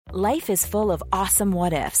Life is full of awesome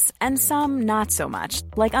what-ifs, and some not so much,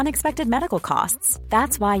 like unexpected medical costs.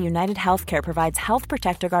 That's why United Healthcare provides Health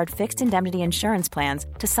Protector Guard fixed indemnity insurance plans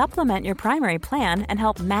to supplement your primary plan and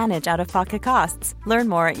help manage out-of-pocket costs. Learn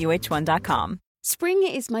more at uh1.com. Spring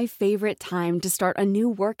is my favorite time to start a new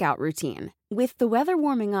workout routine. With the weather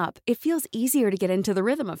warming up, it feels easier to get into the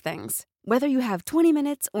rhythm of things. Whether you have 20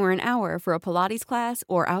 minutes or an hour for a Pilates class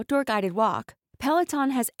or outdoor guided walk, Peloton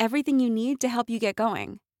has everything you need to help you get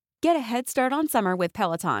going. Get a head start on summer with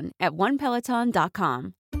Peloton at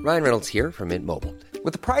onepeloton.com. Ryan Reynolds here from Mint Mobile.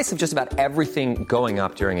 With the price of just about everything going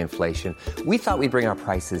up during inflation, we thought we'd bring our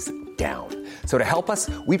prices down. So to help us,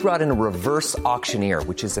 we brought in a reverse auctioneer,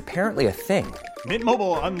 which is apparently a thing. Mint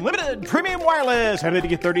Mobile Unlimited Premium Wireless. How to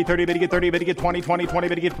get 30, 30, bit to get 30, bit to get 20, 20, 20,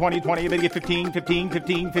 bit to get 20, 20, bit to get 15, 15,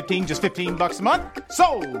 15, 15, just $15 a month?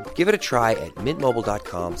 Sold! Give it a try at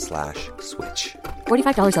mintmobile.com/switch.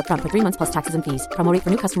 $45 up front for 3 months plus taxes and fees. Promo rate for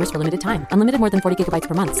new customers for limited time. Unlimited more than 40 gigabytes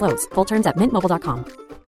per month. Slows full terms at mintmobile.com.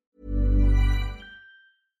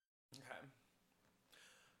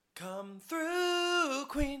 Come through,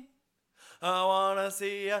 Queen. I wanna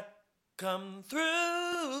see ya. Come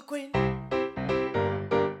through, Queen.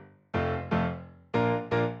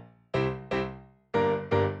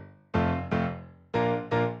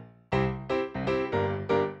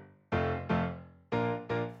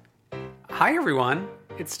 Hi everyone,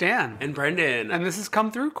 it's Dan. And Brendan. And this is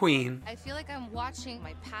Come Through Queen. I feel like I'm watching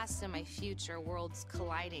my past and my future worlds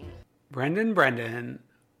colliding. Brendan,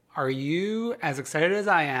 are you as excited as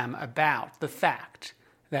I am about the fact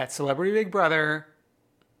that Celebrity Big Brother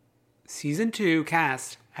Season 2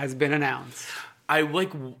 cast has been announced? I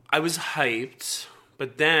was hyped,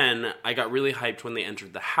 but then I got really hyped when they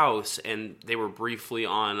entered the house and they were briefly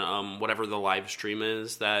on whatever the live stream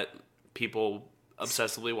is that people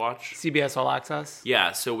obsessively watch. CBS All Access?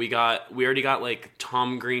 Yeah, so we already got like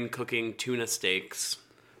Tom Green cooking tuna steaks.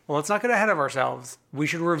 Well, let's not get ahead of ourselves. We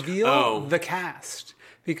should reveal the cast,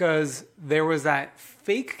 because there was that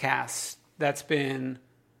fake cast that's been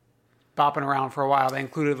bopping around for a while. They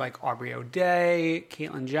included like Aubrey O'Day,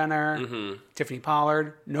 Caitlyn Jenner, Tiffany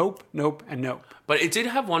Pollard. Nope, and nope. But it did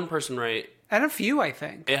have one person right. And a few, I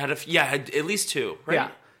think. It had had at least two, right? Yeah.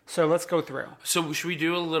 So let's go through. So should we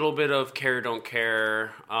do a little bit of Care Don't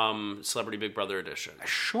Care, Celebrity Big Brother edition?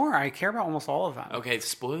 Sure, I care about almost all of them. Okay,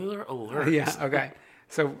 spoiler alert. Yeah, okay.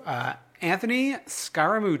 So Anthony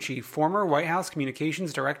Scaramucci, former White House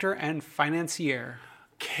communications director and financier.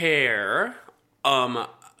 Care.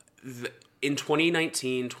 In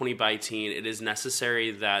 2019, 2018, it is necessary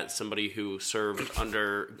that somebody who served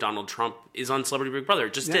under Donald Trump is on Celebrity Big Brother.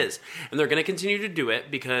 It just is. And they're going to continue to do it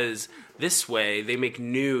because this way they make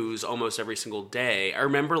news almost every single day. I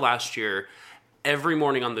remember last year, every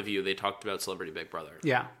morning on The View, they talked about Celebrity Big Brother.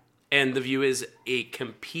 Yeah. And The View is a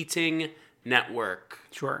competing network.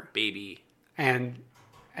 Sure. Baby. And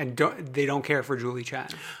they don't care for Julie Chen.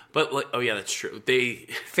 But like, oh yeah, that's true. They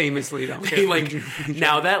famously don't care. They like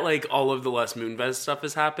now that like all of the Les Moonves stuff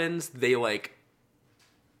has happened, they like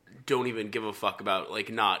don't even give a fuck about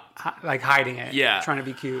like not like hiding it. Yeah, trying to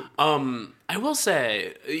be cute. I will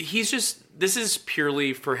say this is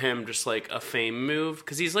purely for him, just like a fame move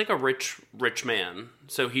because he's like a rich man,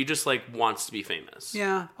 so he just like wants to be famous.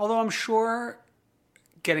 Yeah, although I'm sure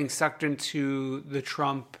getting sucked into the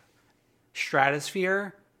Trump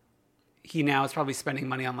stratosphere, he now is probably spending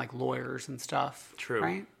money on like lawyers and stuff. True.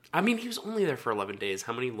 Right? I mean, he was only there for 11 days.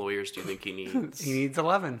 How many lawyers do you think he needs? He needs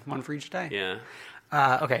 11, one for each day. Yeah.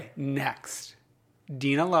 Okay, next.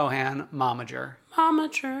 Dina Lohan, Momager.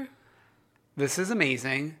 Momager. This is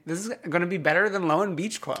amazing. This is going to be better than Lohan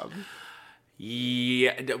Beach Club.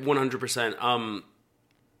 Yeah, 100%.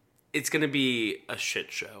 It's going to be a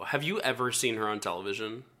shit show. Have you ever seen her on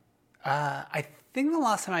television? I think the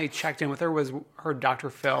last time I checked in with her was her Dr.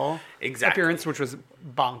 Phil appearance, which was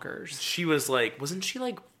bonkers. She was like, wasn't she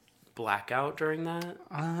like blackout during that?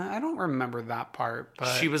 I don't remember that part,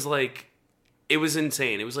 but she was like, it was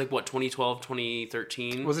insane. It was like, what, 2012,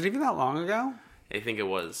 2013? Was it even that long ago? I think it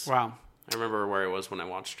was. Wow. I remember where it was when I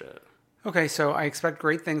watched it. Okay, so I expect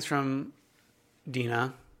great things from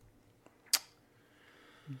Dina.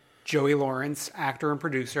 Joey Lawrence, actor and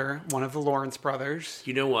producer, one of the Lawrence brothers.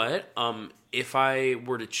 You know what? If I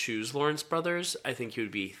were to choose Lawrence brothers, I think he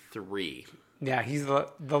would be 3. Yeah, he's the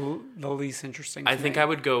least interesting to I think me. I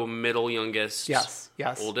would go middle, youngest, yes,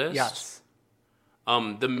 oldest. Yes.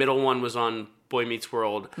 The middle one was on Boy Meets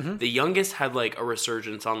World. Mm-hmm. The youngest had like a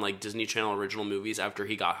resurgence on like Disney Channel original movies after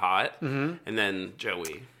he got hot. Mm-hmm. And then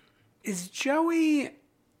Joey. Is Joey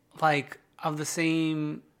like of the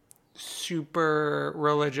same super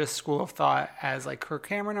religious school of thought as like Kirk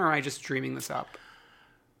Cameron, or am I just dreaming this up?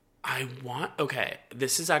 Okay,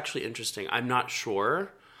 this is actually interesting. I'm not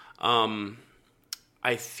sure.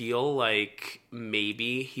 I feel like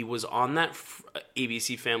maybe he was on that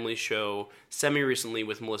ABC Family show semi-recently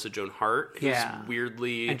with Melissa Joan Hart. Who's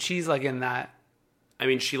weirdly... And she's like in that... I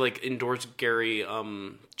mean, she like endorsed Gary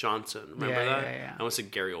Johnson. Remember that? Yeah. I almost said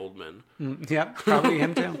Gary Oldman. Yep, probably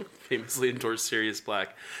him too. Famously endorsed Sirius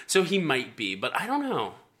Black. So he might be, but I don't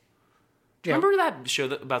know. Yeah. Remember that show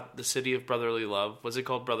about the city of brotherly love? Was it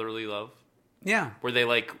called Brotherly Love? Yeah. Where they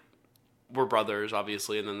like were brothers,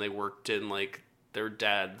 obviously, and then they worked in like their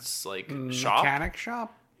dad's like shop? Mechanic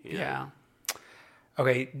shop? Yeah.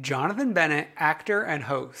 Okay, Jonathan Bennett, actor and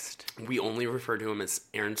host. We only refer to him as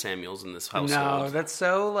Aaron Samuels in this household. No, that's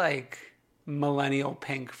so like millennial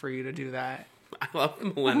pink for you to do that. I love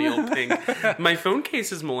millennial pink. My phone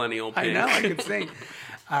case is millennial pink. I know, I could sing.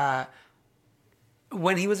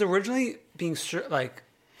 When he was originally being like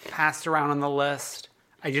passed around on the list,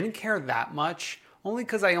 I didn't care that much, only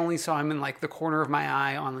because I only saw him in like the corner of my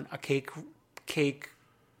eye on a cake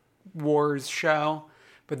wars show.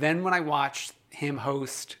 But then when I watched him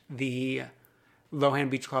host the Lohan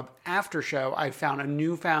Beach Club after show, I found a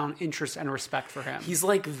newfound interest and respect for him. He's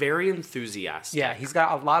like very enthusiastic. Yeah, he's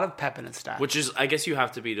got a lot of pep in his step. Which is, I guess you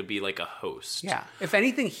have to be like a host. Yeah. If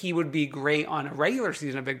anything, he would be great on a regular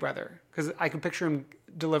season of Big Brother. Because I can picture him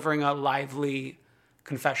delivering a lively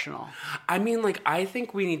confessional. I mean, like, I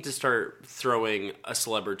think we need to start throwing a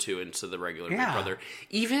celeb or two into the regular Big Brother.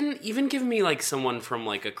 Even give me, like, someone from,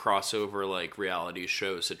 like, a crossover, like, reality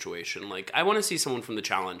show situation. Like, I want to see someone from The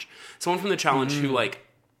Challenge. Someone from The Challenge who, like,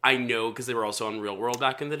 I know because they were also on Real World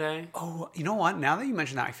back in the day. Oh, you know what? Now that you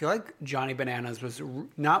mention that, I feel like Johnny Bananas was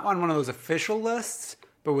not on one of those official lists,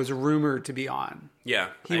 but was rumored to be on. Yeah,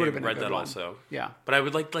 he would have been read a good that one. also. Yeah, but I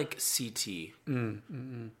would like CT.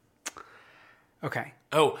 Okay.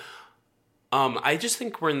 Oh, I just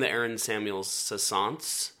think we're in the Aaron Samuels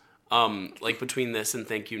Sassance. Like between this and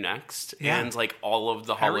Thank You Next, and like all of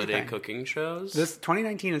the holiday cooking shows. This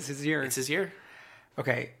 2019 is his year. It's his year.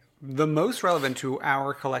 Okay, the most relevant to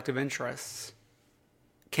our collective interests,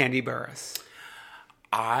 Kandi Burruss.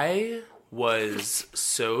 I was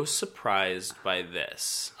so surprised by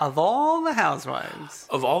this. Of all the housewives,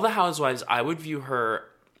 I would view her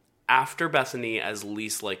after Bethany as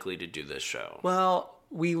least likely to do this show. Well,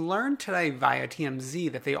 we learned today via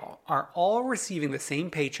TMZ that they are all receiving the same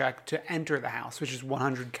paycheck to enter the house, which is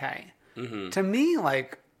 $100K. Mm-hmm. To me,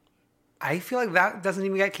 like, I feel like that doesn't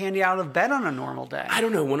even get Kandi out of bed on a normal day. I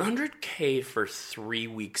don't know. $100K for 3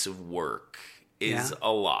 weeks of work is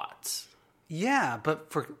a lot. Yeah,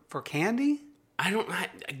 but for Kandi? I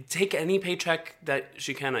take any paycheck that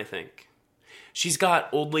she can, I think. She's got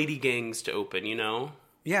old lady gangs to open, you know?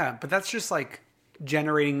 Yeah, but that's just like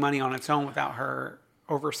generating money on its own without her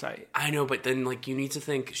oversight. I know, but then like you need to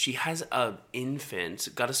think she has an infant.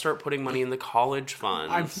 Got to start putting money in the college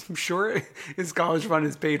fund. I'm sure his college fund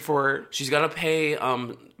is paid for. She's got to pay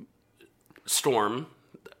Storm,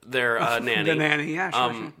 their nanny. The nanny, yeah.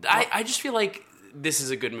 Sure. I just feel like this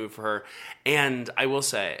is a good move for her, and I will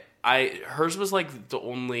say, hers was like the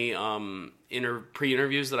only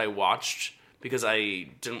pre-interviews that I watched. Because I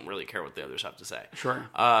didn't really care what the others have to say. Sure.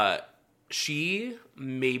 She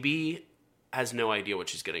maybe has no idea what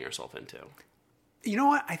she's getting herself into. You know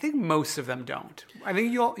what? I think most of them don't. I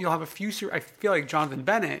think you'll have a few. I feel like Jonathan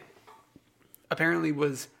Bennett apparently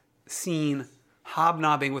was seen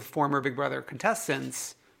hobnobbing with former Big Brother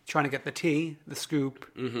contestants, trying to get the tea, the scoop,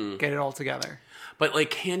 get it all together. But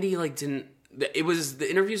like Kandi, like didn't. It was the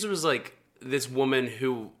interviews. It was like this woman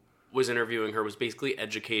who was interviewing her was basically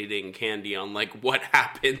educating Kandi on like what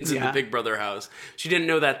happens in the Big Brother house. She didn't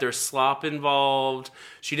know that there's slop involved.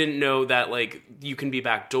 She didn't know that like you can be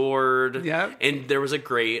backdoored. Yeah. And there was a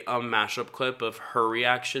great mashup clip of her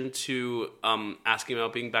reaction to asking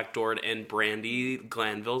about being backdoored and Brandy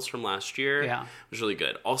Glanville's from last year. Yeah. It was really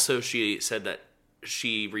good. Also, she said that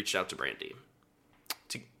she reached out to Brandy.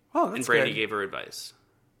 And Brandy gave her advice.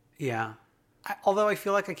 Yeah. Although I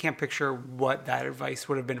feel like I can't picture what that advice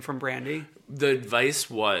would have been from Brandy. The advice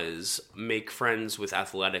was make friends with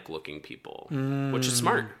athletic-looking people, which is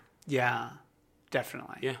smart. Yeah,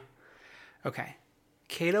 definitely. Yeah. Okay.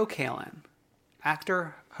 Kato Kaelin,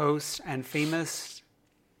 actor, host, and famous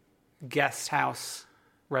guest house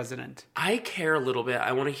resident. I care a little bit.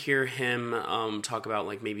 I want to hear him talk about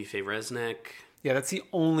like maybe Faye Resnick. Yeah, that's the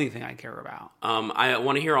only thing I care about. I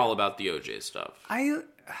want to hear all about the OJ stuff.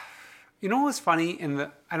 You know what's funny?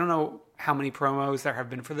 I don't know how many promos there have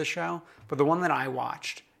been for the show, but the one that I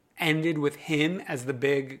watched ended with him as the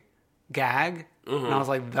big gag. Mm-hmm. And I was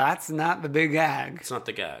like, that's not the big gag. It's not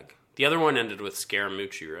the gag. The other one ended with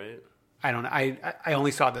Scaramucci, right? I don't know. I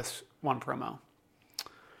only saw this one promo.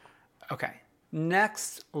 Okay.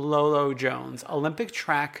 Next, Lolo Jones, Olympic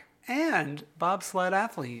track and bobsled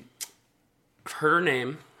athlete. Heard her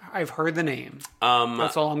name. I've heard the name.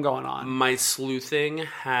 That's all I'm going on. My sleuthing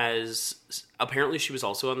has... Apparently she was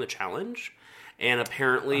also on the challenge. And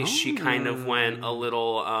apparently she kind of went a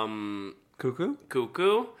little...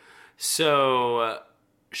 Cuckoo. So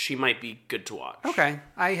she might be good to watch. Okay.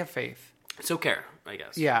 I have faith. So care, I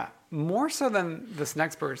guess. Yeah. More so than this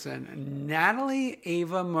next person, Natalie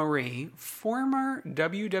Ava Marie, former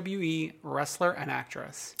WWE wrestler and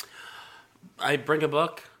actress. I bring a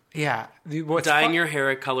book. Yeah. Dyeing your hair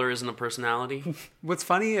a color isn't a personality. What's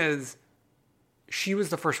funny is she was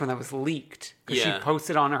the first one that was leaked. Because Yeah. she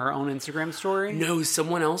posted on her own Instagram story. No,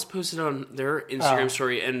 someone else posted on their Instagram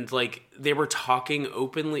story, and like they were talking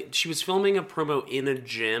openly. She was filming a promo in a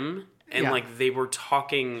gym, and like they were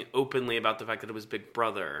talking openly about the fact that it was Big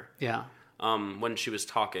Brother. Yeah. When she was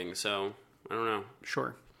talking, so I don't know.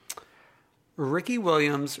 Sure. Ricky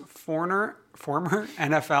Williams, former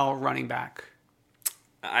NFL running back.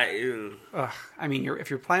 I mean, if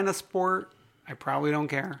you're playing a sport, I probably don't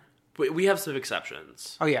care. We have some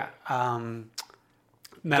exceptions. Oh, yeah.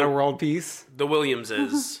 Meta World Peace. The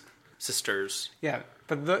Williamses, sisters. Yeah,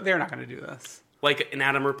 but they're not going to do this. Like an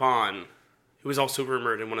Adam Rippon, who was also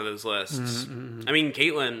rumored in one of those lists. Mm-hmm. I mean,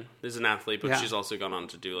 Caitlyn is an athlete, but she's also gone on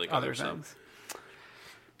to do like other things. stuff.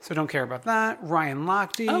 So don't care about that. Ryan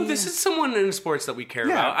Lochte. Oh, this is someone in sports that we care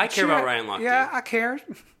about. I care about Ryan Lochte. Yeah, I care.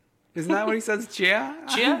 Isn't that what he says? Chia?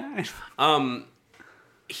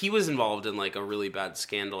 He was involved in like a really bad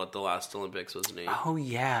scandal at the last Olympics, wasn't he? Oh,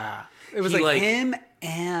 yeah. It was like him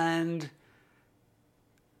and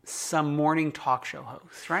some morning talk show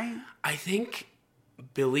host, right? I think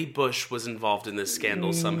Billy Bush was involved in this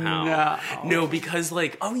scandal somehow. No, because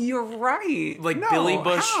like... Oh, you're right. Like no, Billy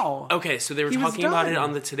Bush... How? Okay, so they were talking about it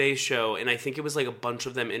on the Today Show, and I think it was like a bunch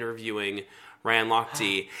of them interviewing Ryan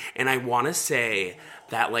Lochte, and I want to say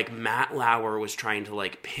that like Matt Lauer was trying to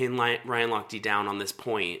like pin Ryan Lochte down on this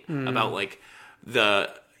point about like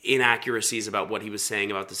the inaccuracies about what he was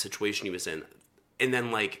saying about the situation he was in. And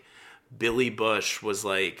then like Billy Bush was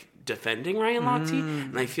like defending Ryan Lochte,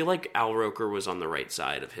 and I feel like Al Roker was on the right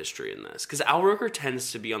side of history in this. Because Al Roker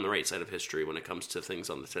tends to be on the right side of history when it comes to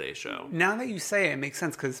things on the Today Show. Now that you say it, it makes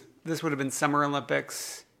sense, because this would have been Summer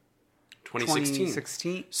Olympics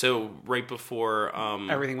 2016. So right before...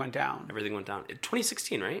 everything went down.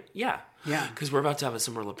 2016, right? Yeah. Yeah. Because we're about to have a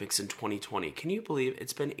Summer Olympics in 2020. Can you believe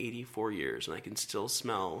it's been 84 years and I can still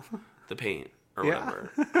smell the paint or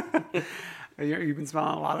whatever? You've been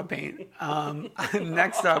smelling a lot of paint.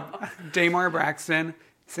 Next up, Tamar Braxton,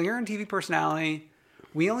 singer and TV personality.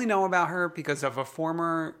 We only know about her because of a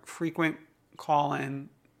former frequent call-in,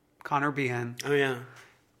 Connor Behan. Oh, yeah.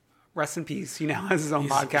 Rest in peace. He now has his own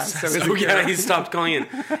podcast. He stopped calling in.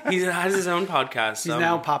 He has his own podcast. He's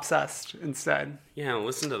now Popsessed instead. Yeah,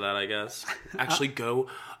 listen to that, I guess. Actually, go...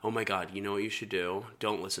 Oh my God, you know what you should do?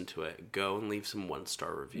 Don't listen to it. Go and leave some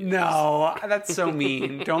 1-star reviews. No, that's so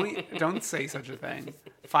mean. Don't say such a thing.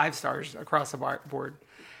 5 stars across the board.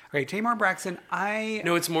 Okay, Tamar Braxton,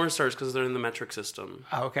 No, it's more stars because they're in the metric system.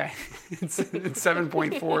 Oh, okay. It's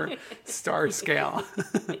 7.4 star scale.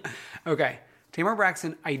 Okay. Tamar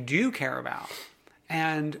Braxton, I do care about.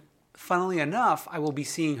 And funnily enough, I will be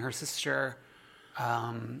seeing her sister,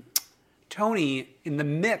 Tony, in the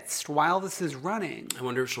midst while this is running. I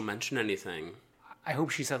wonder if she'll mention anything. I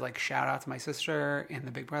hope she said, like, shout out to my sister in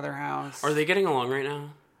the Big Brother house. Are they getting along right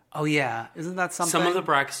now? Oh, yeah. Isn't that something? Some of the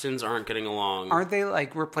Braxtons aren't getting along. Aren't they,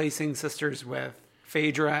 like, replacing sisters with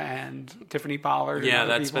Phaedra and Tiffany Pollard? Yeah,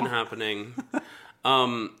 that's been happening.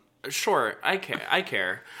 Sure, I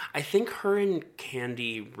care. I think her and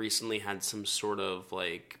Candy recently had some sort of,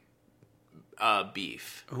 like,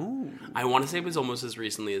 beef. Ooh. I want to say it was almost as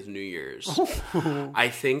recently as New Year's. Ooh. I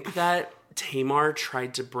think that Tamar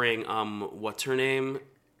tried to bring, what's her name?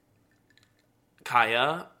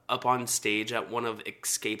 Kaya up on stage at one of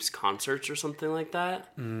Escape's concerts or something like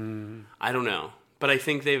that. I don't know. But I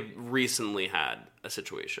think they've recently had a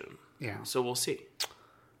situation. Yeah. So we'll see.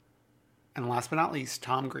 And last but not least,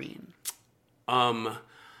 Tom Green.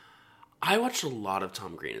 I watched a lot of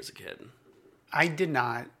Tom Green as a kid. I did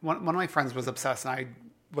not. One of my friends was obsessed and I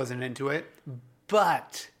wasn't into it.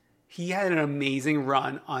 But he had an amazing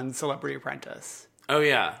run on Celebrity Apprentice. Oh,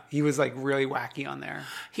 yeah. He was, like, really wacky on there.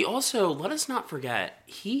 He also, let us not forget,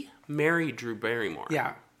 he married Drew Barrymore.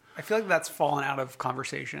 Yeah. I feel like that's fallen out of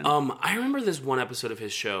conversation. I remember this one episode of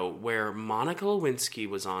his show where Monica Lewinsky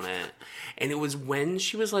was on it, and it was when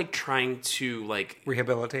she was like trying to like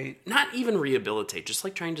rehabilitate, not even rehabilitate, just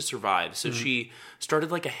like trying to survive. So she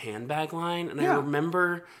started like a handbag line, and I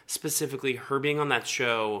remember specifically her being on that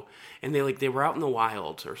show, and they were out in the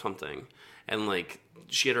wild or something, and like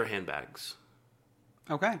she had her handbags.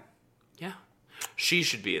 Okay. Yeah, she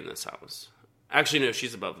should be in this house. Actually, no,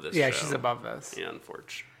 she's above this. Yeah, show. she's above this. Yeah,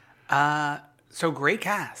 unfortunately. So great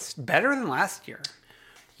cast. Better than last year.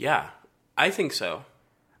 Yeah, I think so.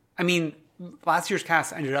 I mean, last year's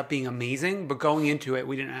cast ended up being amazing, but going into it,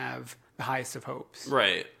 we didn't have the highest of hopes.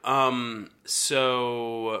 Right.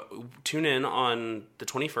 So tune in on the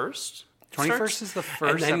 21st. 21st is the first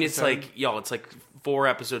and then episode. it's like 4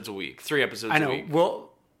 episodes a week, 3 episodes a week.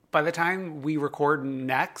 Well, by the time we record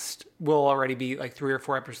next, we'll already be like 3 or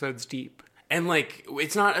 4 episodes deep. And like,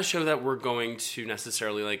 it's not a show that we're going to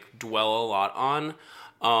necessarily like dwell a lot on.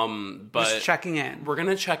 But just checking in. We're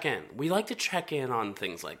gonna check in. We like to check in on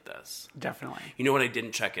things like this. Definitely. You know what I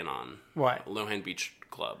didn't check in on? What? Lohan Beach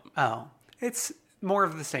Club. Oh, it's more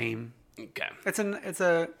of the same. Okay. It's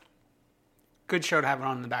a good show to have it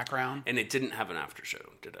on in the background. And it didn't have an after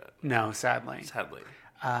show, did it? No, sadly. Sadly.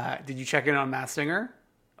 Did you check in on Masked Singer?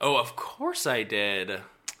 Oh, of course I did.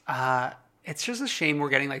 It's just a shame we're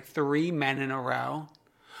getting like 3 men in a row.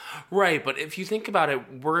 Right, but if you think about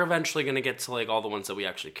it, we're eventually going to get to like all the ones that we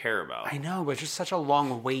actually care about. I know, but it's just such a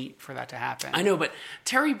long wait for that to happen. I know, but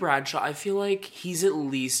Terry Bradshaw, I feel like he's at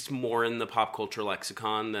least more in the pop culture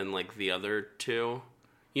lexicon than like the other two,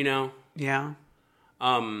 you know? Yeah.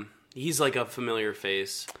 He's like a familiar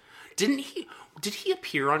face. Did he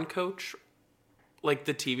appear on Coach? Like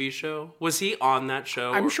the TV show? Was he on that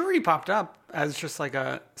show? I'm sure he popped up as just like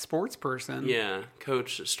a sports person. Yeah,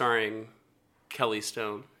 Coach starring Kelly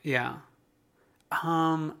Stone. Yeah.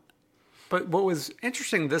 But what was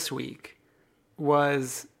interesting this week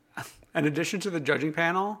was an addition to the judging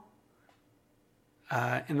panel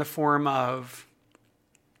in the form of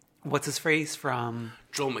what's his face from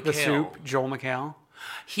Joel McHale. The Soup, Joel McHale.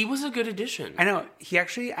 He was a good addition. I know. He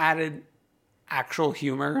actually added actual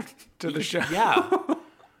humor to the show. Yeah.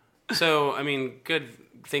 So, I mean, good.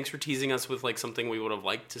 Thanks for teasing us with like something we would have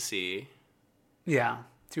liked to see. Yeah.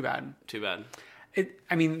 Too bad. Too bad.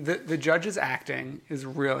 The judge's acting is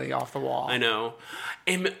really off the wall. I know.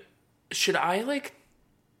 Should I like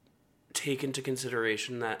take into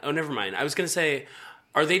consideration that? Oh, never mind. I was going to say,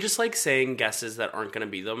 are they just like saying guesses that aren't going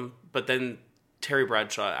to be them? But then Terry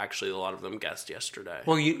Bradshaw, actually, a lot of them guessed yesterday.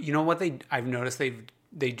 Well, you know what I've noticed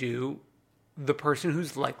they do? The person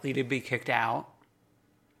who's likely to be kicked out,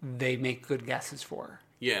 they make good guesses for.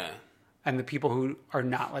 Yeah. And the people who are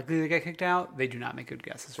not likely to get kicked out, they do not make good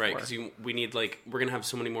guesses for. Right, because we need like, we're going to have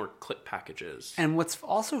so many more clip packages. And what's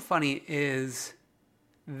also funny is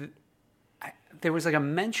there was like a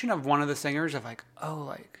mention of one of the singers of like, oh,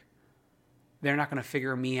 like, they're not going to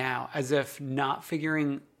figure me out. As if not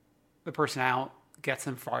figuring the person out gets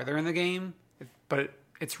them farther in the game. But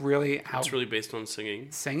it's really how... It's really based on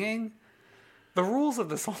singing. Singing? The rules of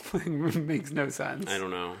this whole thing makes no sense. I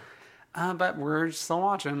don't know. But we're still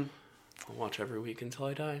watching. I'll watch every week until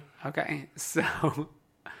I die. Okay, so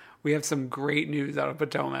we have some great news out of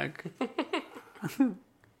Potomac.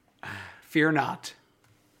 Fear not.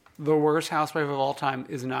 The worst housewife of all time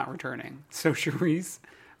is not returning. So Charisse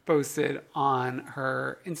posted on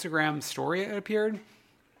her Instagram story, it appeared.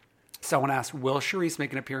 Someone asked, will Charisse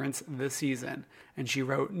make an appearance this season? And she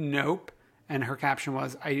wrote, nope. And her caption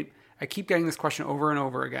was, I keep getting this question over and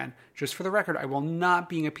over again. Just for the record, I will not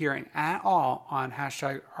be appearing at all on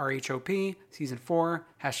hashtag RHOP season 4,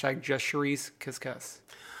 hashtag just Charisse, kiss kiss.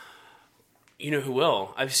 You know who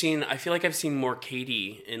will? I feel like I've seen more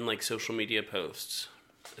Katie in like social media posts.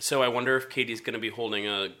 So I wonder if Katie's going to be holding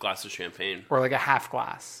a glass of champagne. Or like a half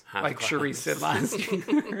glass. Like glass. Charisse did last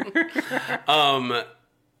year.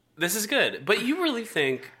 This is good. But you really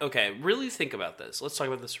think, really think about this. Let's talk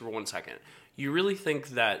about this for 1 second. You really think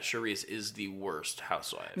that Charisse is the worst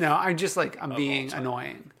housewife? No, I'm just like, I'm being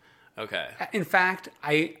annoying. Okay. In fact,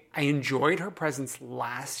 I enjoyed her presence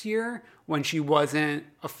last year when she wasn't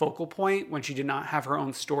a focal point, when she did not have her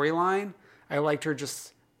own storyline. I liked her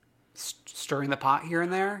just stirring the pot here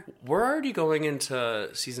and there. We're already going into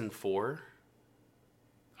season 4.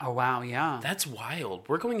 Oh, wow, yeah. That's wild.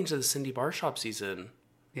 We're going into the Cindy Barshop season.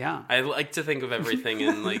 Yeah. I like to think of everything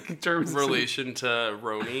in like relation to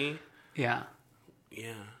Roni. Yeah.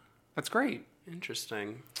 Yeah. That's great.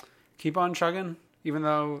 Interesting. Keep on chugging, even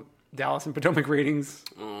though Dallas and Potomac ratings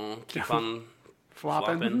keep on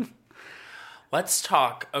flopping. Let's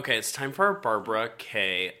talk. Okay, it's time for our Barbara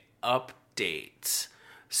K update.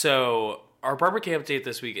 So our Barbara K update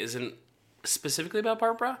this week isn't specifically about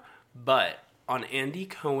Barbara, but on Andy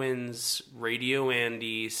Cohen's Radio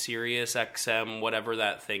Andy, Sirius XM, whatever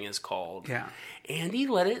that thing is called, Andy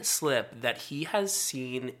let it slip that he has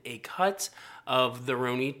seen a cut of the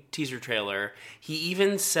Roni teaser trailer. He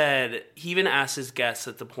even asked his guests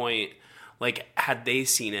at the point, like, had they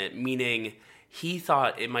seen it, meaning he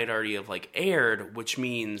thought it might already have, like, aired, which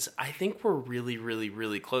means I think we're really, really,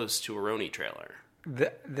 really close to a Roni trailer.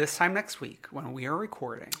 This time next week, when we are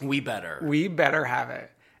recording, we better have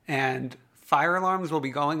it. And fire alarms will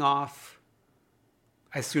be going off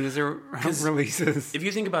as soon as it releases. If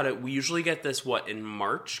you think about it, we usually get this, in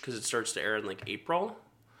March? Because it starts to air in, like, April.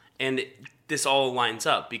 And this all lines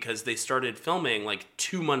up because they started filming, like,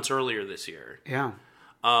 2 months earlier this year. Yeah.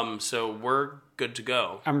 So we're good to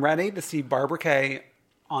go. I'm ready to see Barbara K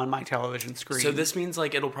on my television screen. So this means,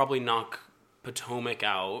 like, it'll probably knock Potomac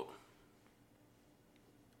out.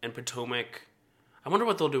 And Potomac... I wonder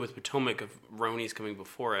what they'll do with Potomac if Roni's coming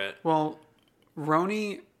before it. Well,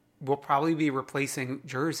 Roni will probably be replacing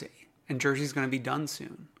Jersey. And Jersey's going to be done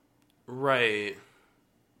soon. Right.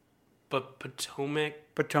 But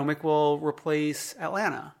Potomac will replace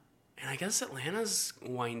Atlanta. And I guess Atlanta's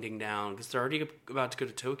winding down because they're already about to go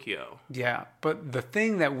to Tokyo. Yeah, but the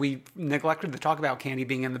thing that we neglected to talk about, Candy,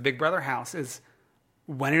 being in the Big Brother house is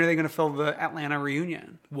when are they going to film the Atlanta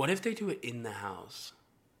reunion? What if they do it in the house?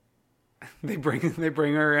 They bring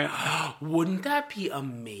her in. Wouldn't that be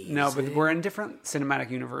amazing? No, but we're in different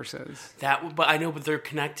cinematic universes. But I know, but they're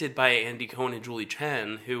connected by Andy Cohen and Julie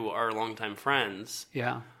Chen, who are longtime friends.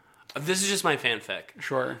 Yeah. This is just my fanfic.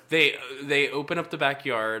 Sure. They open up the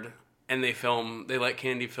backyard and they let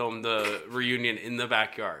Candy film the reunion in the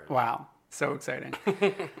backyard. Wow. So exciting.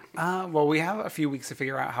 Well, we have a few weeks to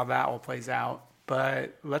figure out how that all plays out,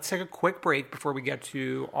 but let's take a quick break before we get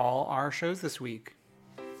to all our shows this week.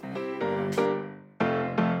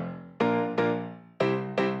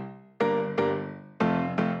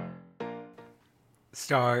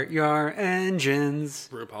 Start your engines.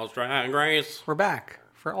 RuPaul's Drag Race. We're back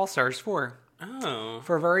for All Stars 4. Oh.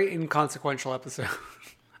 For a very inconsequential episode.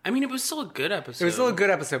 I mean, it was still a good episode. It was still a good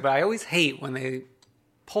episode, but I always hate when they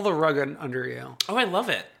pull the rug under you. Oh, I love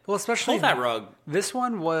it. Well, especially... Pull that rug. This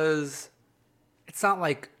one was... It's not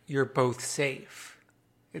like you're both safe.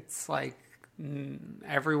 It's like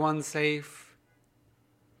everyone's safe.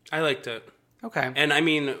 I liked it. Okay. And I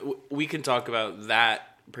mean, we can talk about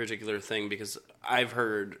that particular thing because I've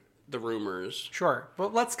heard the rumors. Sure.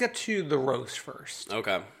 But let's get to the roast first.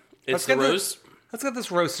 Okay. It's the roast? Let's get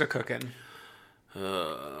this roast cooking.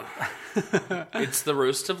 It's the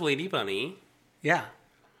roast of Lady Bunny. Yeah.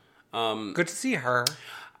 Good to see her.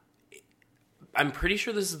 I'm pretty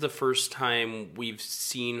sure this is the first time we've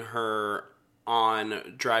seen her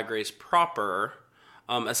on Drag Race proper,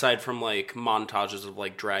 aside from like montages of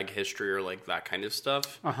like drag history or like that kind of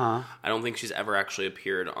stuff. I don't think she's ever actually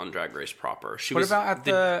appeared on Drag Race proper. What about at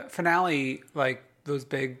the finale, like those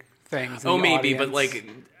big things? Oh, maybe, but like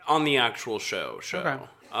on the actual show. Okay.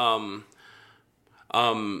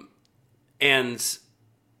 And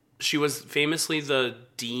she was famously the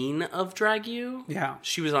dean of Drag U. Yeah.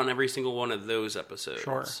 She was on every single one of those episodes.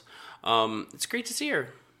 Sure. It's great to see her.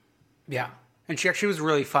 Yeah. And she actually was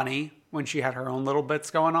really funny when she had her own little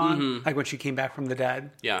bits going on. Like when she came back from the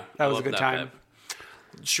dead. Yeah. That was a good time.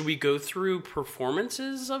 Bit. Should we go through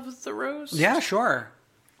performances of the roast? Yeah, sure.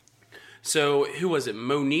 So, who was it?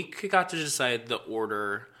 Monique got to decide the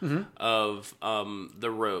order of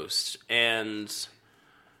the roast. And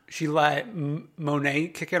she let Monet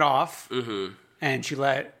kick it off. And she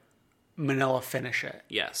let Manila finish it.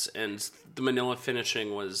 Yes. And the Manila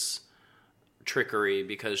finishing was trickery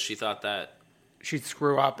because she thought that she'd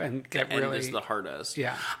screw up and get the end really... is the hardest.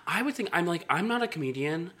 Yeah. I would think... I'm not a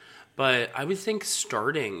comedian, but I would think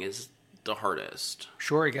starting is the hardest.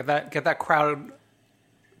 Sure. Get that crowd...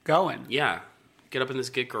 going. Yeah. Get up in this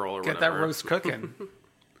Get Girl or Get whatever. That roast cooking.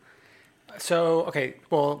 So, okay,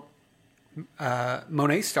 well,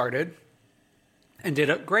 Monet started and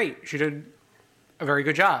did great. She did a very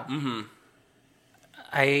good job.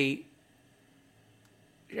 I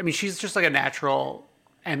mean, she's just like a natural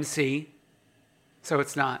MC, so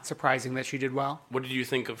it's not surprising that she did well. What did you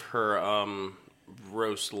think of her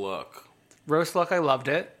roast look? Roast look, I loved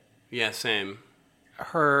it. Yeah, same.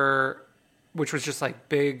 Her... which was just like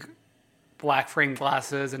big black frame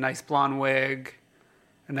glasses, a nice blonde wig,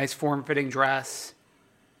 a nice form-fitting dress.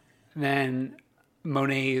 And then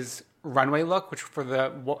Monet's runway look, which for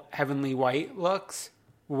the heavenly white looks,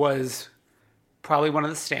 was probably one of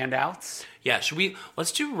the standouts. Yeah,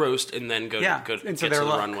 let's do roast and then go to into the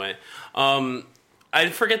look. runway. I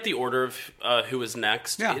forget the order of who was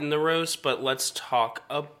next in the roast, but let's talk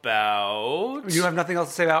about... You have nothing else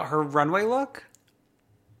to say about her runway look?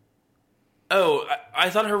 Oh, I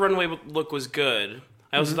thought her runway look was good.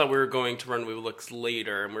 I also thought we were going to runway looks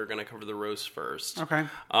later, and we were going to cover the roast first. Okay.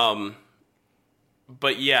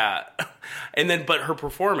 But yeah, but her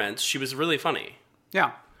performance, she was really funny.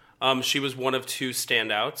 Yeah. She was one of two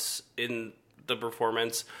standouts in the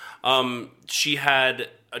performance. She had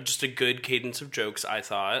just a good cadence of jokes, I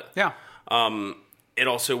thought. Yeah. It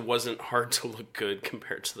also wasn't hard to look good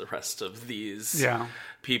compared to the rest of these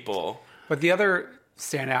people. But the other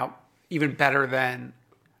standout, even better than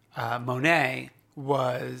Monet,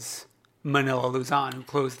 was Manila Luzon, who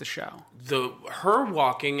closed the show. Her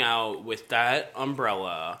walking out with that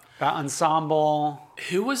umbrella. That ensemble.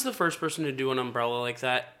 Who was the first person to do an umbrella like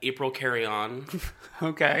that? April Carry-On.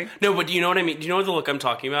 Okay. No, but do you know what I mean? Do you know the look I'm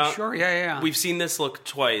talking about? Sure, yeah. We've seen this look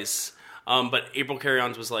twice, but April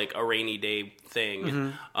Carry-On's was like a rainy day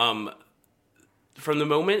thing. From the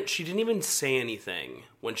moment, she didn't even say anything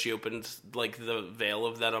when she opened like the veil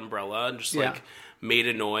of that umbrella and just like made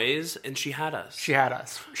a noise, and she had us. She had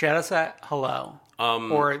us at hello,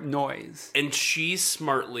 or at noise. And she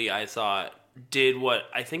smartly, I thought, did what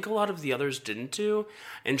I think a lot of the others didn't do,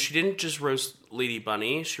 and she didn't just roast Lady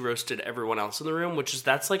Bunny, she roasted everyone else in the room,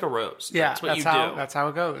 that's like a roast. Yeah, that's what you do. That's how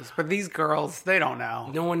it goes. But these girls, they don't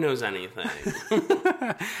know. No one knows anything.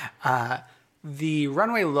 The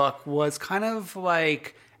runway look was kind of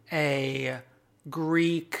like a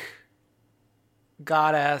Greek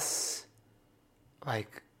goddess,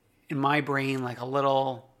 like in my brain, like a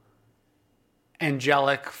little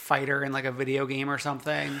angelic fighter in like a video game or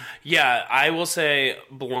something. Yeah, I will say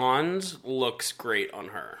blonde looks great on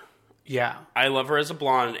her. Yeah. I love her as a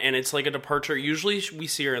blonde, and it's like a departure. Usually we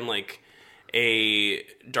see her in like a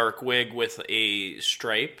dark wig with a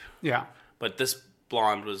stripe. Yeah. But this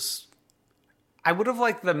blonde was... I would have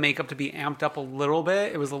liked the makeup to be amped up a little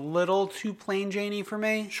bit. It was a little too plain Janie for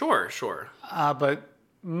me. Sure. But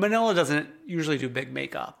Manila doesn't usually do big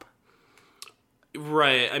makeup.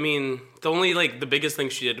 Right. I mean, the only, like, the biggest thing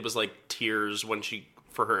she did was, like, tears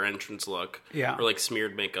for her entrance look. Yeah. Or, like,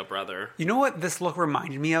 smeared makeup, rather. You know what this look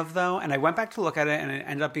reminded me of, though? And I went back to look at it, and it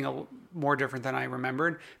ended up being more different than I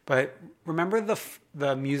remembered. But remember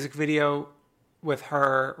the music video with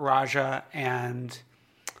her, Raja, and...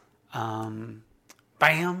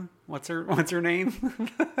 Bam! What's her name?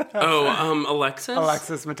 Alexis?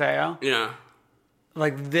 Alexis Mateo. Yeah.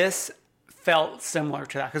 Like, this felt similar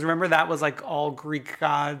to that. Because remember, that was, like, all Greek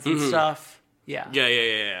gods and stuff? Yeah.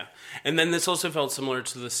 Yeah. And then this also felt similar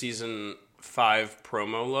to the season 5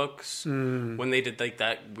 promo looks. When they did, like,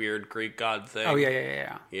 that weird Greek god thing. Oh,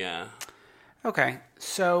 yeah. Yeah. Okay.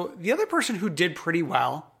 So, the other person who did pretty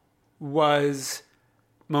well was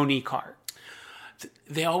Monique Hart.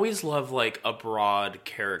 They always love, like, a broad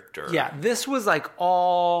character. Yeah, this was, like,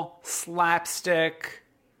 all slapstick,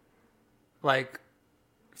 like,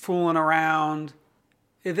 fooling around.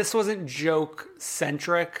 This wasn't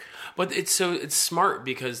joke-centric. But it's smart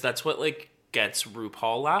because that's what, like, gets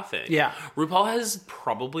RuPaul laughing. Yeah. RuPaul has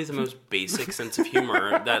probably the most basic sense of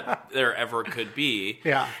humor that there ever could be.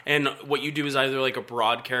 Yeah. And what you do is either, like, a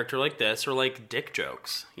broad character like this or, like, dick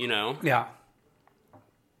jokes, you know? Yeah.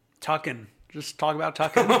 Tucking. Just talk about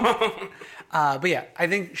tucking. But yeah, I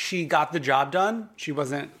think she got the job done. She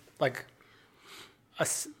wasn't like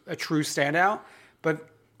a true standout. But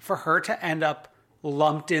for her to end up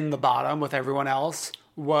lumped in the bottom with everyone else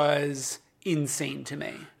was insane to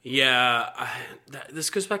me. Yeah. This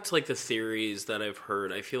goes back to like the theories that I've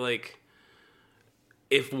heard. I feel like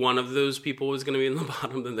if one of those people was going to be in the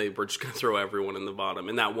bottom, then they were just going to throw everyone in the bottom.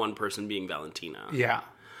 And that one person being Valentina. Yeah.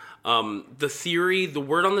 The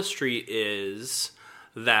word on the street is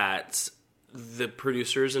that the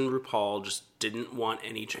producers and RuPaul just didn't want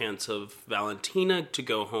any chance of Valentina to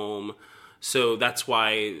go home. So that's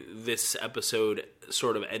why this episode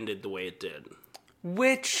sort of ended the way it did.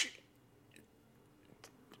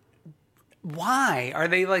 Why are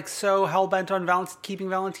they like so hell-bent on keeping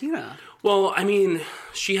Valentina? Well, I mean,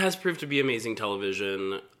 she has proved to be amazing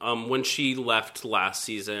television. When she left last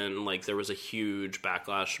season, like, there was a huge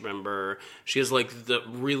backlash, remember? She has, like, the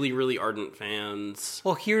really, really ardent fans.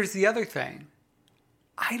 Well, here's the other thing.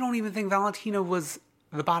 I don't even think Valentina was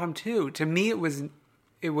the bottom two. To me, it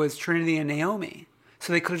was Trinity and Naomi.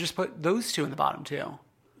 So they could have just put those two in the bottom two.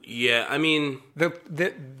 Yeah, I mean...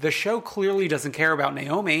 The show clearly doesn't care about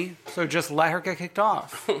Naomi, so just let her get kicked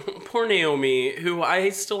off. Poor Naomi, who I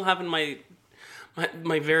still have in my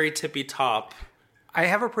very tippy top. I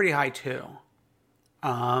have her pretty high, too.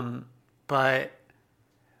 But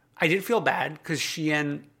I did feel bad, because she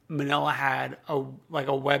and Manila had a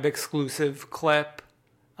web exclusive clip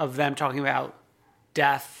of them talking about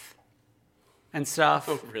death and stuff.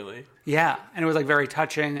 Oh, really? Yeah, and it was like very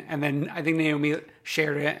touching. And then I think Naomi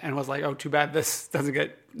shared it and was like, "Oh, too bad this doesn't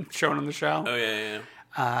get shown on the show." Oh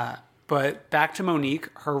yeah. But back to Monique,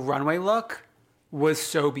 her runway look was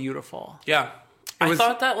so beautiful. Yeah, I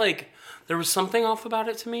thought that like there was something off about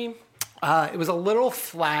it to me. It was a little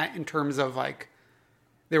flat in terms of like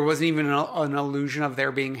there wasn't even an illusion of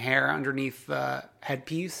there being hair underneath the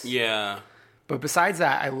headpiece. Yeah, but besides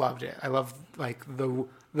that, I loved it. I loved like the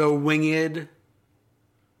winged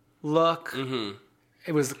look. Mm-hmm.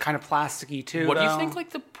 It was kind of plasticky too. What do you think?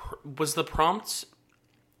 Like was the prompt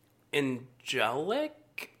angelic?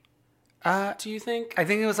 Do you think? I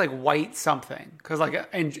think it was like white something because like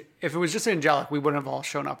if it was just angelic, we wouldn't have all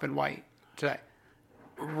shown up in white today.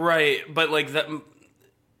 Right, but like that.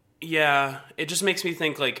 Yeah, it just makes me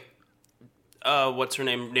think like, what's her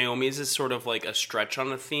name? Naomi's is sort of like a stretch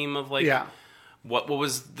on the theme of like. Yeah. What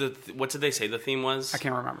was what did they say the theme was? I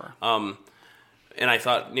can't remember. And I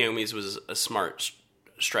thought Naomi's was a smart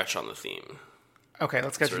stretch on the theme. Okay,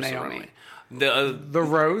 let's get to Naomi. The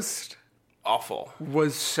roast awful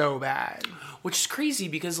was so bad, which is crazy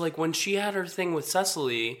because like when she had her thing with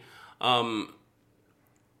Cecily,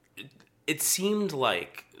 it seemed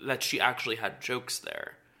like that she actually had jokes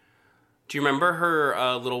there. Do you remember her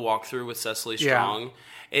little walkthrough with Cecily Strong?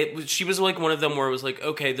 Yeah. She was like one of them where it was like,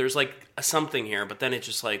 okay, there's like something here, but then it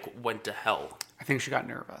just like went to hell. I think she got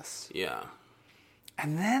nervous. Yeah.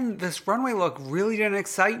 And then this runway look really didn't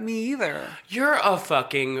excite me either. You're a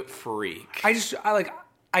fucking freak. I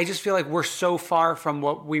just feel like we're so far from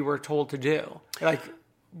what we were told to do. Like,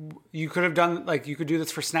 you could have done, like, you could do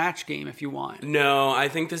this for Snatch Game if you want. No, I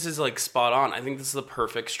think this is, like, spot on. I think this is the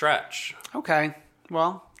perfect stretch. Okay.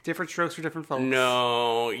 Well, different strokes for different folks.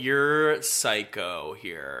 No, you're psycho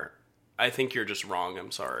here. I think you're just wrong. I'm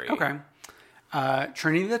sorry. Okay.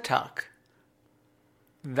 Trinity the Tuck.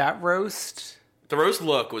 That roast... The roast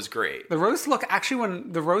look was great. The roast look, actually,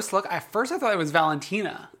 at first I thought it was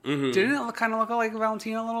Valentina. Mm-hmm. Didn't it kind of look like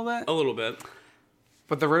Valentina a little bit? A little bit.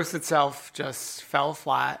 But the roast itself just fell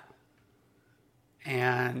flat.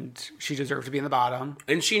 And she deserved to be in the bottom.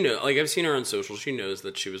 And she knew, like, I've seen her on social. She knows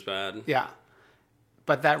that she was bad. Yeah.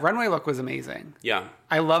 But that runway look was amazing. Yeah.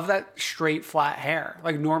 I love that straight, flat hair.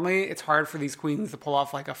 Like, normally it's hard for these queens to pull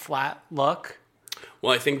off, like, a flat look.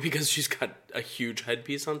 Well, I think because she's got a huge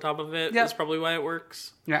headpiece on top of it, that's probably why it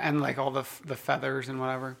works. Yeah, and like all the feathers and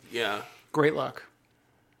whatever. Yeah. Great look.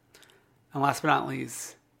 And last but not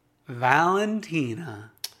least,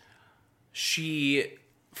 Valentina. She,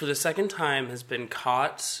 for the second time, has been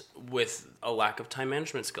caught with a lack of time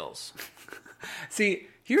management skills. See,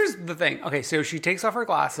 here's the thing. Okay, so she takes off her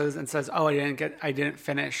glasses and says, "Oh, I didn't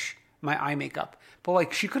finish my eye makeup." But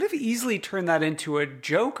like, she could have easily turned that into a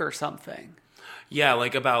joke or something. Yeah,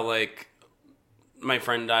 like about like my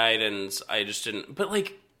friend died and I just didn't. But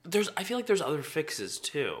like, I feel like there's other fixes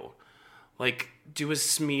too. Like, do a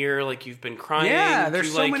smear like you've been crying. Yeah,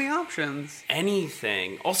 there's so many options.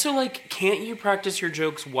 Anything. Also, like, can't you practice your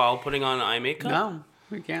jokes while putting on eye makeup? No,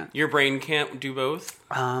 we can't. Your brain can't do both.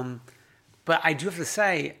 But I do have to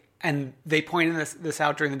say, and they pointed this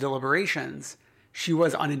out during the deliberations, she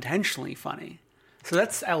was unintentionally funny. So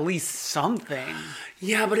that's at least something.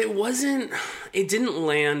 Yeah, but it didn't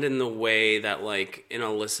land in the way that, like, an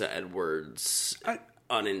Alyssa Edwards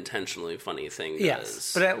unintentionally funny thing does.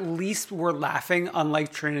 Yes, but at least we're laughing,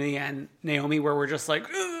 unlike Trinity and Naomi, where we're just like,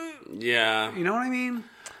 ugh. Yeah. You know what I mean?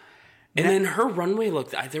 And then her runway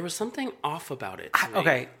look, there was something off about it to me.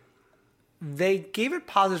 Okay. They gave it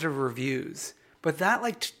positive reviews, but that,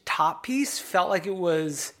 like, top piece felt like it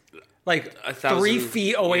was, like, 3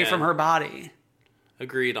 feet away from her body.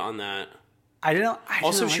 Agreed on that.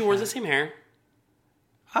 Also, she wore the same hair.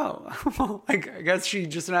 Oh, I guess she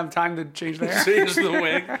just didn't have time to change the hair. Change the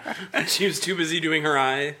wig. She was too busy doing her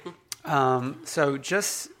eye. So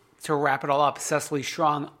just to wrap it all up, Cecily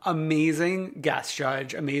Strong, amazing guest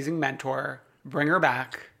judge, amazing mentor. Bring her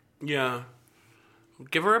back. Yeah.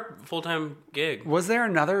 Give her a full-time gig. Was there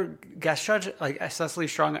another guest judge, like Cecily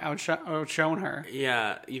Strong outshone her?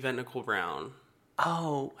 Yeah, Yvette Nicole Brown.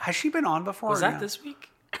 Oh, has she been on before? Was that this week?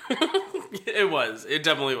 It was. It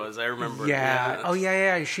definitely was. I remember. Yeah. Oh,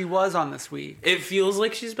 yeah. She was on this week. It feels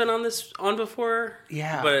like she's been on before.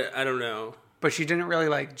 Yeah. But I don't know. But she didn't really,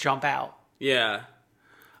 like, jump out. Yeah.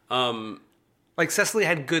 Like, Cecily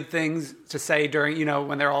had good things to say during,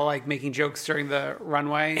 when they're all, like, making jokes during the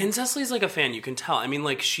runway. And Cecily's, like, a fan. You can tell. I mean,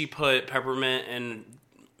 like, she put Peppermint and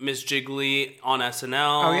Miss Jiggly on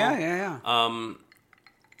SNL. Oh, yeah.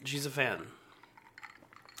 She's a fan.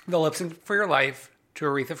 The Lip Sync for Your Life to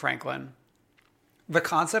Aretha Franklin. The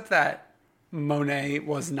concept that Monet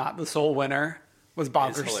was not the sole winner was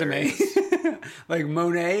bonkers to me. Like,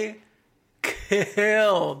 Monet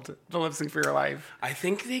killed the Lip Sync for Your Life. I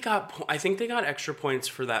think they got extra points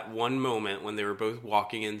for that one moment when they were both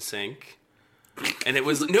walking in sync. And it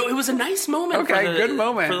was a nice moment. Okay, good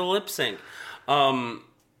moment for the lip sync.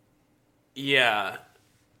 Yeah,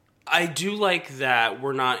 I do like that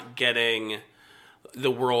we're not getting the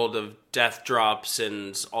world of death drops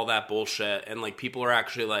and all that bullshit, and like people are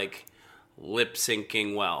actually like lip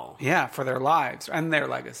syncing well. Yeah, for their lives and their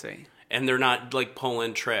legacy. And they're not like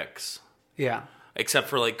pulling tricks. Yeah, except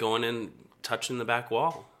for like going and touching the back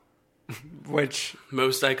wall. Which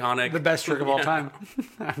most iconic, the best trick of all time.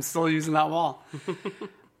 I'm still using that wall.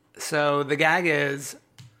 So the gag is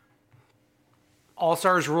All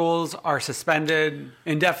Stars rules are suspended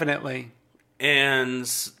indefinitely, and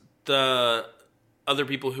the other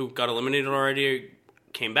people who got eliminated already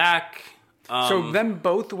came back. So them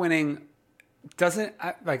both winning doesn't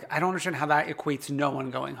I don't understand how that equates to no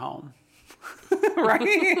one going home. Right?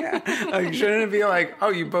 Like, shouldn't it be like, oh,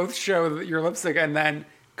 you both show your lipstick and then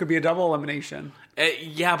could be a double elimination?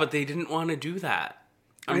 Yeah, but they didn't want to do that.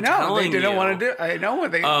 I know they didn't want to do. I know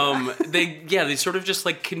what they. They sort of just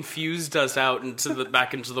like confused us out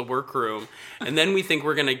back into the workroom, and then we think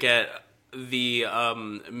we're gonna get the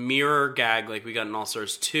mirror gag like we got in All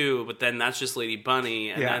Stars 2, but then that's just Lady Bunny,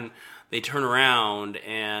 and then they turn around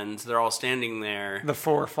and they're all standing there, the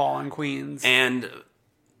 4 fallen queens, and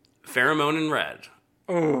Pheromone and Red.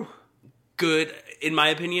 Oh, good in my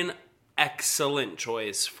opinion. Excellent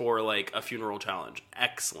choice for like a funeral challenge.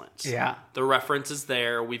 Excellent. Yeah. The reference is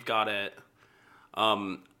there. We've got it.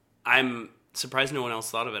 I'm surprised no one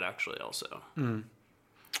else thought of it actually also.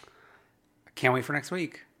 Can't wait for next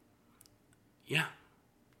week. Yeah.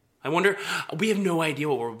 I wonder, we have no idea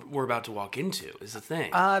what we're about to walk into is the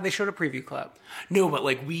thing. They showed a preview clip. No, but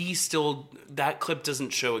like that clip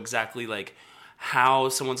doesn't show exactly like how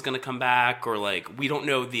someone's going to come back, or like we don't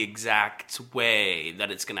know the exact way that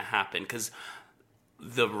it's going to happen because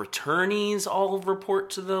the returnees all report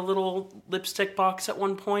to the little lipstick box at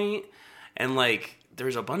one point, and like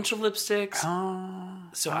there's a bunch of lipsticks.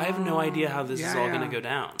 So I have no idea how this is all going to go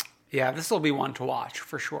down. Yeah, this will be one to watch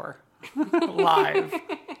for sure. Live.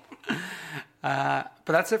 But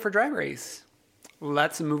that's it for Drag Race.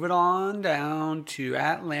 Let's move it on down to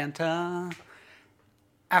Atlanta.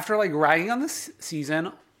 After like ragging on this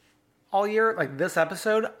season all year, like this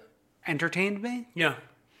episode entertained me. Yeah.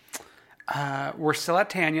 We're still at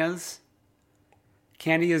Tanya's.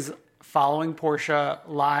 Kandi is following Portia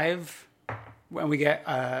live when we get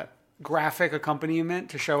a graphic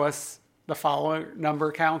accompaniment to show us the follower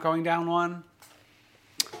number count going down one.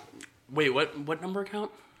 Wait, what number count?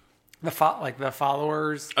 The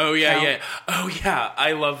followers. Oh yeah, count. yeah. Oh yeah,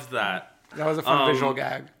 I love that. That was a fun visual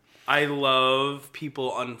gag. I love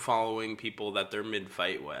people unfollowing people that they're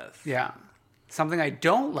mid-fight with. Yeah. Something I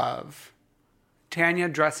don't love, Tanya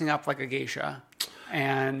dressing up like a geisha.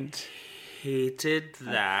 And hated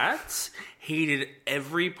that. Hated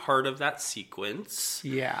every part of that sequence.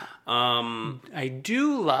 Yeah. I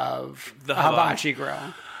do love the hibachi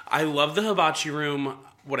grill. I love the hibachi room.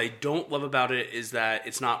 What I don't love about it is that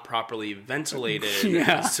it's not properly ventilated.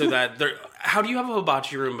 Yeah. So that how do you have a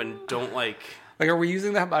hibachi room and don't like... Like, are we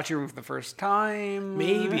using the hibachi room for the first time?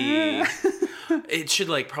 Maybe. It should,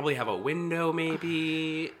 like, probably have a window,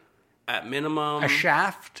 maybe, at minimum. A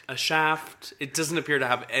shaft? A shaft. It doesn't appear to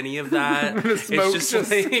have any of that. The smoke it's just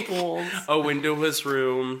like pools. A windowless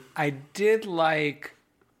room. I did like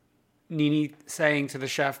Nene saying to the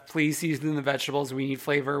chef, please season the vegetables. We need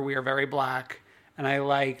flavor. We are very black. And I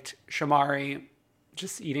liked Shamari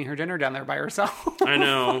just eating her dinner down there by herself. I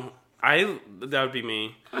know. That would be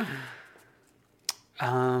me.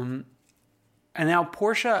 And now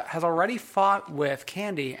Portia has already fought with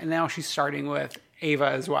Kandi, and now she's starting with Ava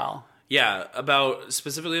as well. Yeah,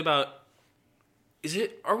 specifically about,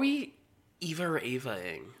 are we Eva or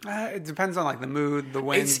Ava-ing? It depends on like the mood, the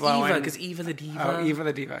wind blowing. It's Eva, because Eva the Diva. Oh, Eva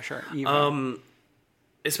the Diva, sure. Eva.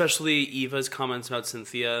 Especially Eva's comments about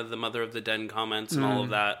Cynthia, the Mother of the Den comments, and all of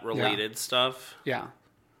that related stuff. Yeah.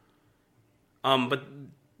 But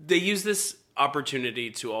they use this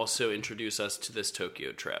opportunity to also introduce us to this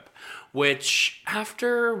Tokyo trip, which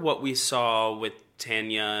after what we saw with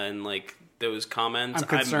Tanya and like those comments, I'm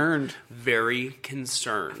concerned. I'm very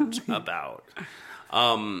concerned about.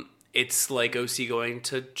 It's like OC going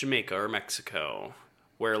to Jamaica or Mexico,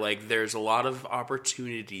 where like there's a lot of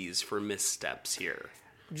opportunities for missteps here.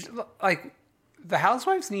 Like, the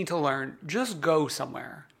housewives need to learn, just go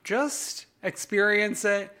somewhere. Just experience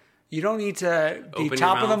it. You don't need to be Open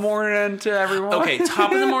top your of the mouth. morning to everyone. Okay,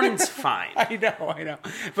 top of the morning's fine. I know.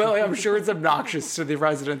 But like, I'm sure it's obnoxious to the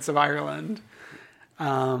residents of Ireland.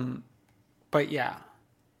 But yeah.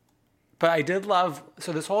 But I did love...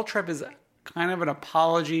 So this whole trip is kind of an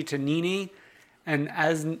apology to Nene. And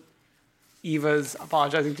as Eva's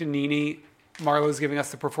apologizing to Nene, Marlo's giving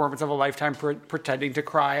us the performance of a lifetime pretending to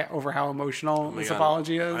cry over how emotional this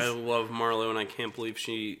apology is. I love Marlo, and I can't believe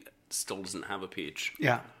she still doesn't have a peach.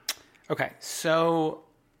 Yeah. Okay, so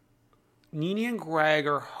Nene and Greg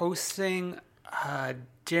are hosting a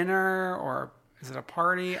dinner, or is it a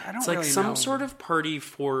party? I don't It's really know. like some sort of party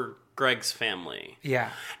for Greg's family. Yeah.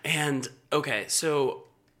 And, okay, so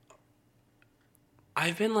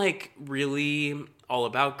I've been, like, really all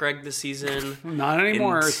about Greg this season. Not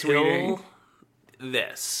anymore, sweetie. until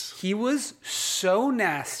this. He was so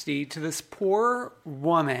nasty to this poor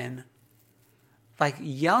woman, like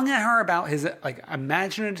yelling at her about his like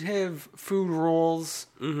imaginative food rules.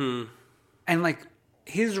 Mm-hmm. And like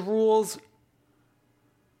his rules,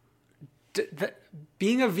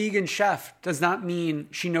 being a vegan chef does not mean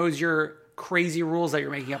she knows your crazy rules that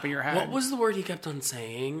you're making up in your head. What was the word he kept on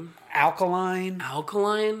saying? Alkaline?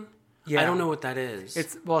 Alkaline? Yeah. I don't know what that is.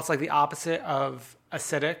 It's like the opposite of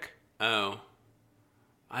acidic. Oh.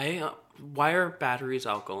 Why are batteries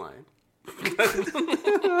alkaline?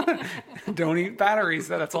 Don't eat batteries.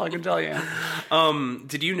 That's all I can tell you.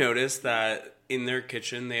 Did you notice that in their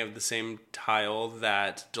kitchen they have the same tile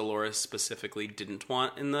that Dolores specifically didn't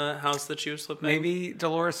want in the house that she was flipping? Maybe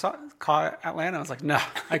Dolores caught Atlanta. I was like, no,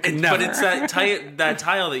 I could never. But it's that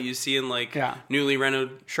tile that you see in like newly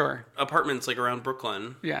renovated apartments like around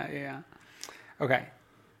Brooklyn. Yeah. Okay.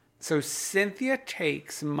 So Cynthia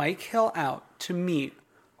takes Mike Hill out to meet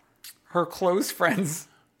her close friends,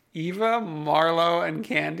 Eva, Marlo, and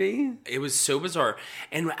Candy. It was so bizarre.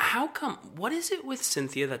 And how come, what is it with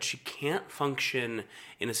Cynthia that she can't function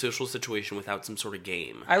in a social situation without some sort of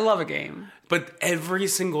game? I love a game. But every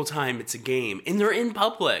single time it's a game. And they're in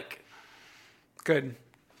public. Good.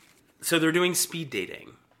 So they're doing speed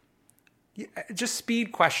dating. Yeah, just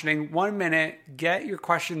speed questioning. 1 minute. Get your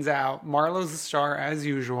questions out. Marlo's the star as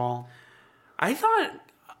usual. I thought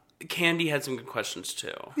Candy had some good questions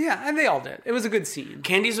too. Yeah, and they all did. It was a good scene.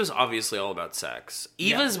 Candy's was obviously all about sex.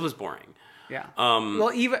 Eva's was boring. Yeah.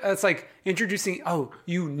 Well, Eva, it's like introducing,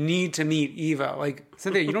 you need to meet Eva. Like,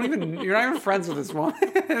 Cynthia, you're not even friends with this woman.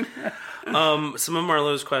 Some of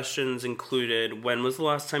Marlo's questions included, when was the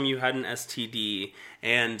last time you had an STD?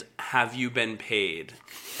 And have you been paid?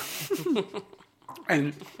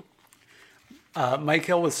 And Mike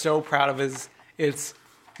Hill was so proud of it's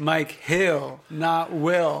Mike Hill, not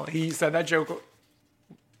Will. He said that joke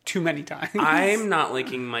too many times. I'm not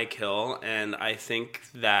liking Mike Hill, and I think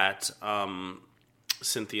that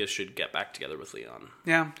Cynthia should get back together with Leon.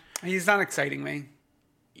 Yeah, he's not exciting me.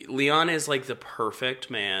 Leon is like the perfect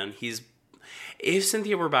man. If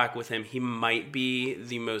Cynthia were back with him, he might be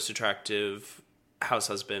the most attractive house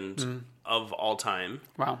husband of all time.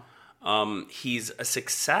 Wow. He's a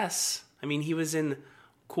success. I mean, he was in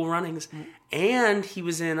Cool Runnings, and he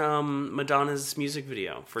was in Madonna's music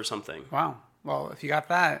video for something. Wow. Well, if you got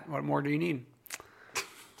that, what more do you need?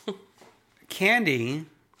 Candy,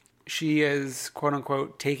 she is, quote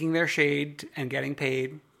unquote, taking their shade and getting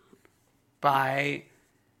paid by...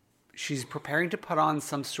 She's preparing to put on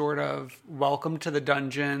some sort of Welcome to the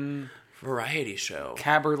Dungeon... variety show.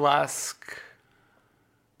 Cabaret-esque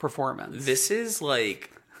performance. This is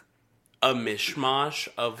like a mishmash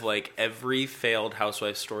of like every failed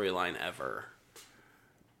housewife storyline ever.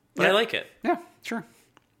 But I like it. Yeah, sure.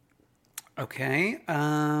 Okay.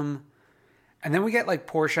 And then we get like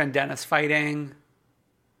Portia and Dennis fighting.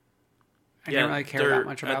 I didn't really care that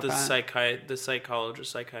much about that. The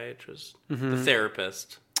psychiatrist, the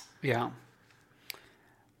therapist. Yeah.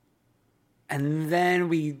 And then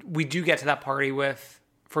we do get to that party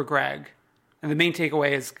for Greg. And the main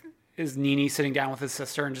takeaway is Nene sitting down with his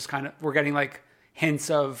sister and just kind of, we're getting like hints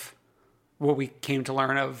of what we came to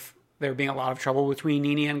learn of there being a lot of trouble between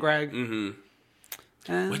Nene and Greg. Mm-hmm.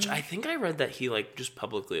 Which I think I read that he like just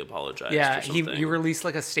publicly apologized. Yeah, or something. he released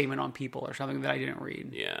like a statement on People or something that I didn't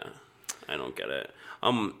read. Yeah, I don't get it.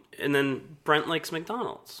 And then Brent likes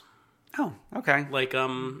McDonald's. Oh, okay. Like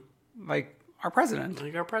our president.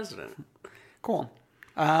 Like our president. Cool.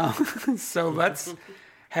 So let's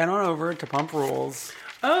head on over to Pump Rules.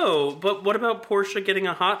 Oh, but what about Portia getting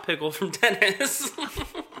a hot pickle from Dennis?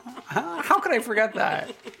 How could I forget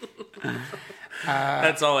that?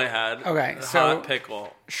 That's all I had. Okay, a so hot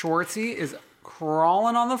pickle. Schwartzy is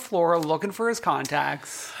crawling on the floor looking for his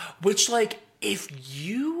contacts. Which, like, if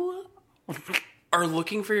you are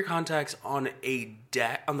looking for your contacts on a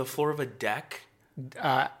deck, on the floor of a deck.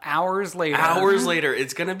 Hours later. Hours later,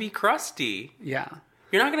 it's gonna be crusty. Yeah.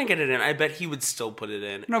 You're not gonna get it in. I bet he would still put it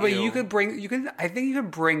in. No, but I think you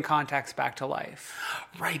could bring contacts back to life.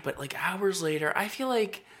 Right, but like hours later, I feel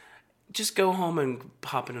like just go home and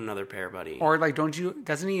pop in another pair, buddy. Or like,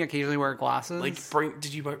 doesn't he occasionally wear glasses? Like,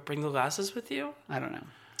 did you bring the glasses with you? I don't know.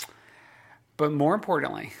 But more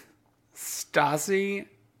importantly, Stassi.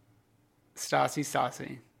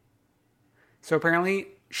 So apparently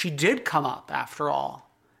she did come up after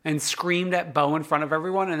all and screamed at Beau in front of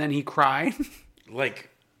everyone, and then he cried. Like,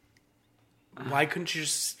 why couldn't you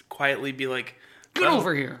just quietly be like, get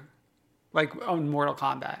over here, like on Mortal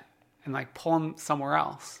Kombat, and like pull him somewhere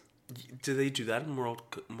else? Do they do that in Mortal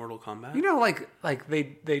Kombat? You know, like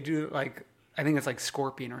they do, like, I think it's like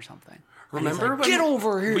Scorpion or something. Remember like, when get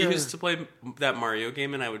over here? We used to play that Mario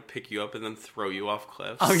game, and I would pick you up and then throw you off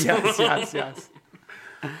cliffs. Oh yes.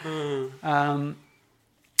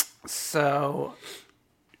 So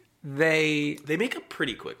they make up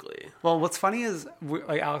pretty quickly. Well, what's funny is,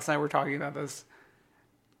 like Alex and I were talking about this.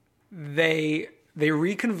 They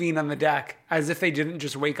reconvene on the deck as if they didn't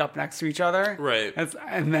just wake up next to each other, right?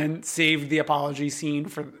 And then saved the apology scene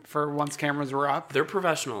for once cameras were up. They're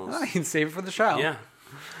professionals. You can save it for the show. Yeah.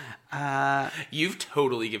 You've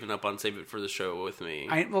totally given up on Save It for the Show with me.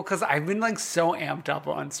 Well, because I've been like so amped up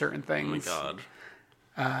on certain things. Oh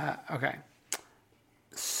my god. Okay.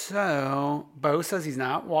 So Beau says he's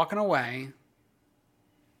not walking away.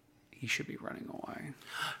 He should be running away.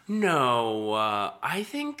 No, I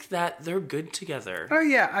think that they're good together. Oh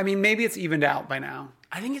yeah, I mean maybe it's evened out by now.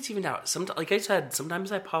 I think it's evened out. Like I said,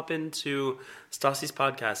 sometimes I pop into Stassi's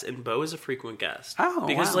podcast, and Beau is a frequent guest. Oh,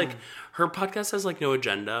 because wow. like her podcast has like no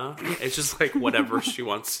agenda. It's just like whatever she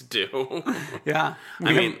wants to do. Yeah,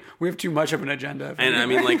 we have too much of an agenda. And I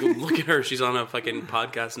mean, like, look at her. She's on a fucking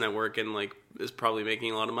podcast network and like is probably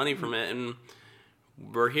making a lot of money from it. And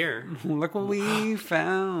we're here. Look what we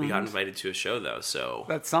found. We got invited to a show though, so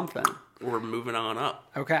that's something. We're moving on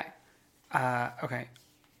up. Okay. Okay.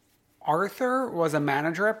 Arthur was a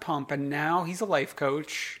manager at Pump, and now he's a life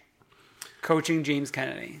coach, coaching James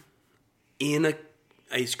Kennedy. In an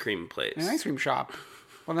ice cream place. In an ice cream shop.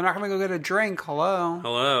 Well, they're not going to go get a drink.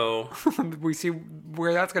 Hello. We see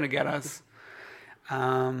where that's going to get us.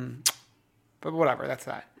 But whatever, that's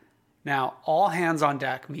that. Now, all hands on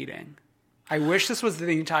deck meeting. I wish this was the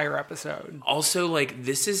entire episode. Also, like,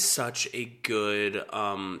 this is such a good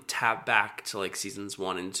tap back to, like, seasons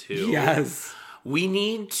 1 and 2. Yes. We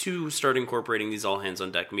need to start incorporating these all hands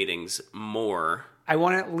on deck meetings more. I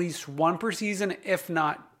want at least one per season, if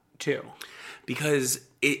not 2. Because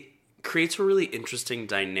it creates a really interesting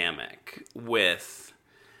dynamic with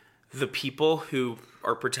the people who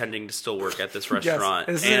are pretending to still work at this restaurant.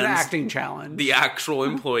 Yes, this is an acting challenge. The actual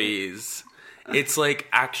employees. It's, like,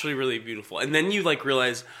 actually really beautiful. And then you, like,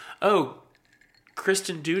 realize, oh,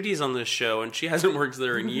 Kristen Duty's on this show, and she hasn't worked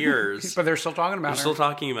there in years. But they're still talking about her. They're still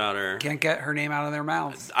talking about her. Can't get her name out of their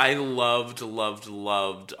mouths. I loved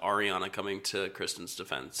Ariana coming to Kristen's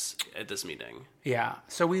defense at this meeting. Yeah.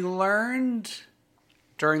 So we learned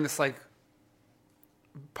during this, like,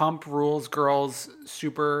 Pump Rules Girls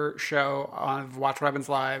super show on Watch What Happens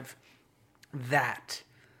Live that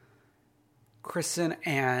Kristen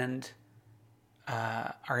and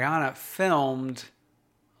Ariana filmed,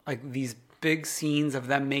 like, these big scenes of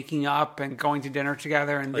them making up and going to dinner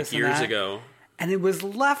together and like this and years that. ago. And it was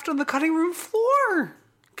left on the cutting room floor.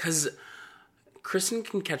 Because Kristen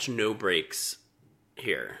can catch no breaks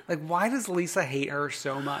here. Like, why does Lisa hate her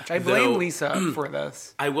so much? I blame Lisa for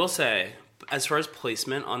this. I will say, as far as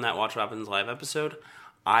placement on that Watch What Happens Live episode,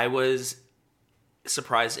 I was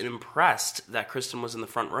surprised and impressed that Kristen was in the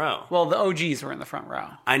front row. Well, the OGs were in the front row.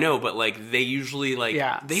 I know, but like they usually like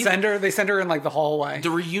they send her in like the hallway.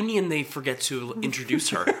 The reunion, they forget to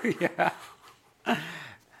introduce her. Yeah.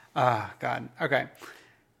 God. Okay.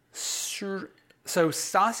 So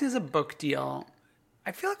Stassi's a book deal.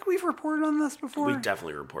 I feel like we've reported on this before. We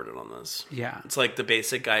definitely reported on this. Yeah. It's like the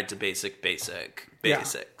basic guide to basics. Yeah.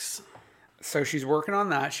 So she's working on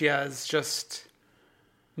that. She has just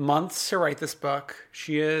months to write this book.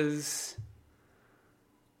 She's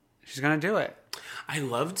going to do it. I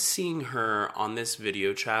loved seeing her on this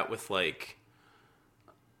video chat with like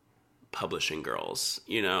publishing girls,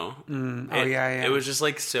 you know? Yeah. It was just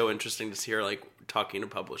like so interesting to see her like talking to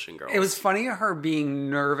publishing girls. It was funny her being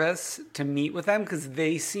nervous to meet with them because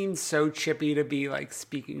they seemed so chippy to be like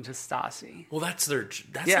speaking to Stassi. Well, that's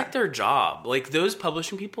like their job. Like those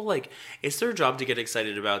publishing people, like it's their job to get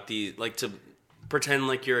excited about pretend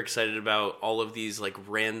like you're excited about all of these like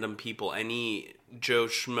random people, any Joe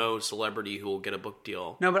Schmo celebrity who will get a book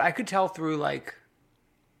deal. No, but I could tell through like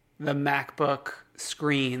the MacBook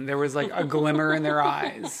screen, there was like a glimmer in their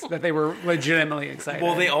eyes that they were legitimately excited.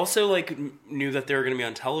 Well, they also like knew that they were going to be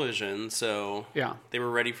on television, so yeah, they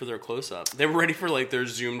were ready for their close-up. They were ready for like their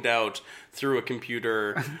zoomed out through a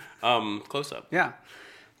computer close-up. Yeah.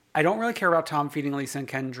 I don't really care about Tom feeding Lisa and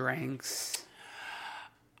Ken drinks.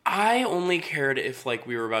 I only cared if like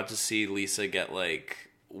we were about to see Lisa get like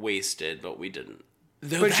wasted, but we didn't.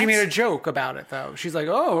 But she made a joke about it, though. She's like,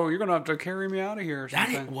 "Oh, you're gonna have to carry me out of here." Or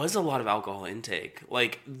something. That was a lot of alcohol intake.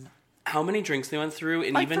 Like, how many drinks they went through,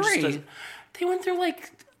 and like even 3. just they went through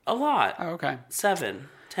like a lot. Oh, okay. 7,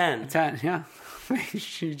 10. 10. Yeah.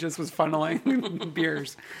 She just was funneling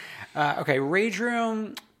beers. Okay, Rage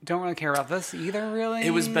Room. Don't really care about this either. Really, it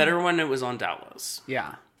was better when it was on Dallas.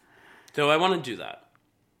 Yeah. Though I want to do that.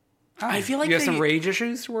 Oh, I feel like you have some rage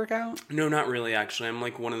issues to work out? No, not really, actually. I'm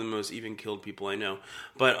like one of the most even-keeled people I know.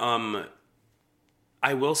 But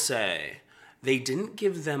I will say, they didn't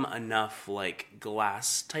give them enough, like,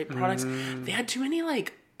 glass-type products. They had too many,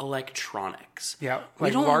 like, electronics. Yeah,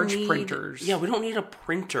 like large printers. Yeah, we don't need a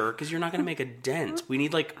printer, because you're not going to make a dent. We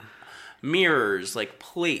need, like, mirrors, like,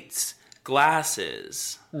 plates,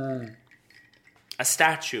 glasses. A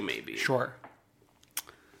statue, maybe. Sure.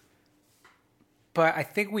 But I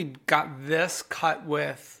think we got this cut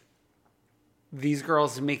with these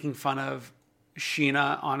girls making fun of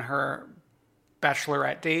Sheena on her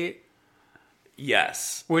bachelorette date.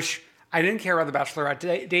 Yes. Which I didn't care about the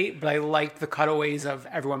bachelorette date, but I liked the cutaways of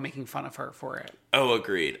everyone making fun of her for it. Oh,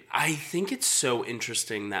 agreed. I think it's so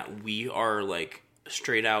interesting that we are like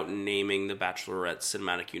straight out naming the Bachelorette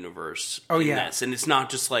cinematic universe. Oh, in yeah. This. And it's not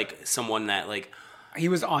just like someone that like... He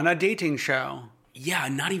was on a dating show. Yeah,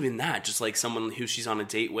 not even that. Just like someone who she's on a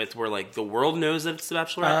date with where like the world knows that it's the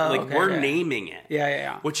Bachelorette. We're naming it.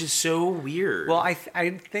 Yeah. Which is so weird. Well, I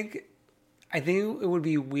think it would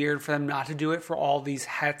be weird for them not to do it for all these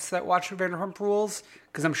hets that watch Vanderpump Rules.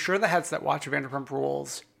 Because I'm sure the hets that watch Vanderpump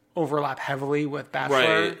Rules overlap heavily with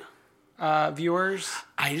Bachelor viewers.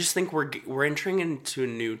 I just think we're entering into a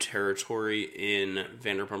new territory in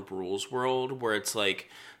Vanderpump Rules world where it's like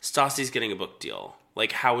Stassi's getting a book deal.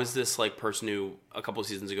 Like, how is this, like, person who a couple of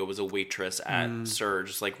seasons ago was a waitress at Sir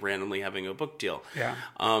just, like, randomly having a book deal? Yeah.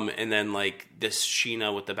 And then, like, this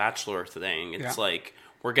Sheena with the Bachelor thing. It's like,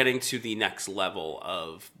 we're getting to the next level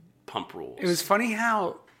of Pump Rules. It was funny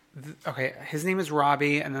how, his name is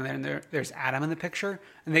Robbie, and then there's Adam in the picture.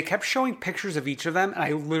 And they kept showing pictures of each of them, and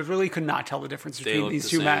I literally could not tell the difference between these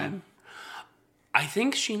two men. I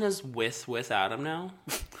think Sheena's with Adam now.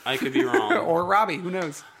 I could be wrong. Or Robbie, who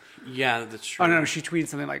knows? Yeah, that's true. Oh, no, she tweeted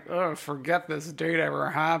something like, "Oh, forget this date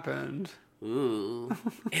ever happened." Ooh.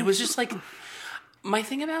 It was just like, my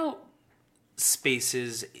thing about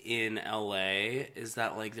spaces in LA is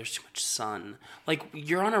that, like, there's too much sun. Like,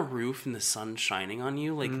 you're on a roof and the sun's shining on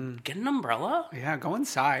you. Like, get an umbrella. Yeah, go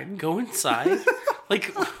inside. Go inside.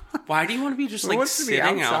 Like, why do you want to be just, like,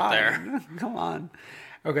 sitting out there? Come on.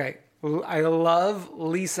 Okay. I love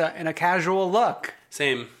Lisa in a casual look.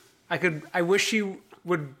 Same. I wish she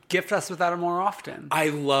would gift us with that more often. I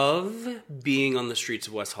love being on the streets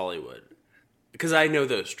of West Hollywood because I know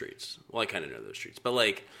those streets. Well, I kind of know those streets, but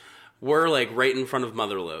like we're like right in front of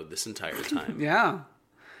Motherlode this entire time. Yeah,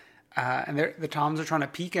 and the Toms are trying to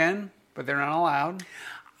peek in, but they're not allowed.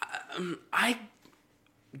 I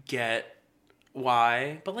get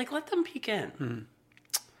why, but like let them peek in.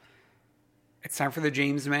 It's time for the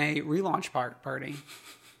James May relaunch party.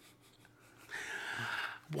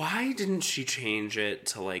 Why didn't she change it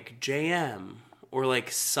to, like, JM? Or, like,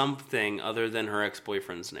 something other than her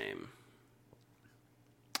ex-boyfriend's name?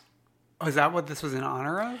 Oh, is that what this was in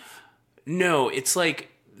honor of? No, it's,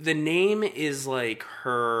 like, the name is, like,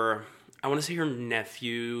 her... I want to say her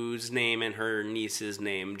nephew's name and her niece's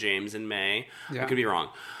name, James and May. Yeah. I could be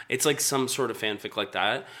wrong. It's, like, some sort of fanfic like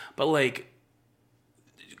that. But, like...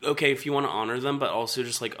 Okay, if you want to honor them, but also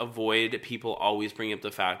just, like, avoid people always bringing up the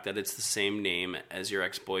fact that it's the same name as your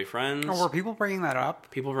ex-boyfriend's. Oh, were people bringing that up?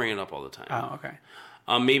 People bring it up all the time. Oh, okay.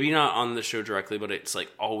 Maybe not on the show directly, but it's, like,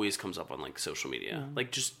 always comes up on, like, social media. Like,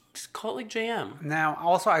 just call it, like, JM. Now,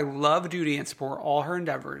 also, I love Duty and support all her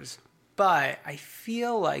endeavors, but I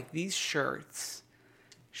feel like these shirts,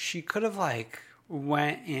 she could have, like,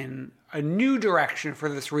 went in a new direction for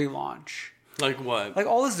this relaunch. Like what? Like,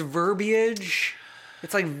 all this verbiage...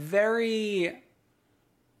 It's like very,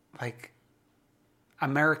 like,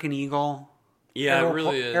 American Eagle. Yeah, it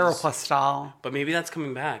really is. Aeropostale. But maybe that's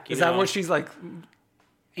coming back. Is that what she's like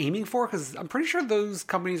aiming for? Because I'm pretty sure those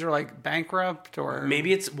companies are like bankrupt or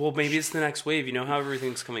maybe it's the next wave. You know how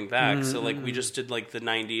everything's coming back. So like we just did like the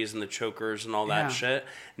 90s and the chokers and all that shit.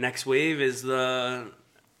 Next wave is the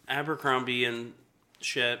Abercrombie and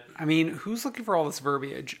shit. I mean, who's looking for all this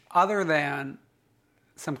verbiage other than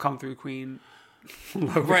some come through queen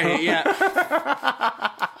logo? Right, yeah.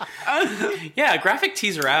 Yeah, graphic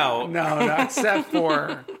tees are out. No, except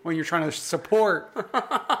for when you're trying to support.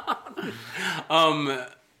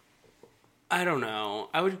 I don't know.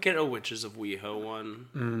 I would get a Witches of WeHo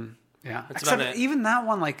one. Yeah. That's Except about it. even that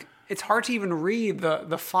one, like, it's hard to even read.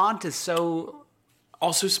 The font is so...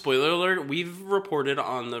 Also, spoiler alert, we've reported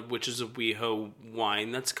on the Witches of WeHo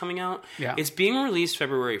wine that's coming out. Yeah. It's being released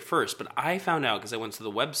February 1st, but I found out, because I went to the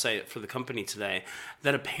website for the company today,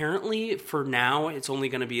 that apparently for now it's only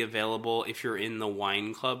going to be available if you're in the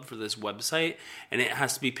wine club for this website, and it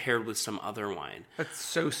has to be paired with some other wine. That's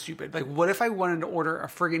so stupid. Like, what if I wanted to order a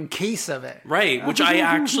friggin' case of it? Right, which I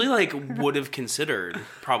actually, like, would have considered,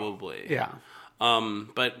 probably. Yeah.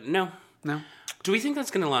 But no. No? Do we think that's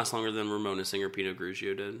going to last longer than Ramona Singer Pinot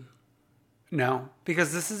Grigio did? No.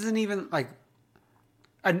 Because this isn't even, like...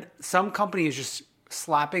 some company is just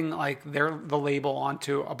slapping, like, the label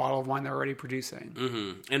onto a bottle of wine they're already producing.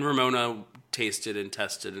 Mm-hmm. And Ramona tasted and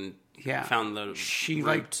tested and found the She,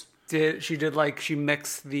 root. She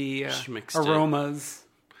mixed the mixed aromas.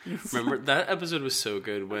 Remember, that episode was so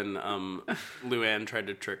good when Luann tried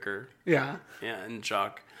to trick her. Yeah. Yeah, and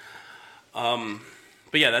Jacques.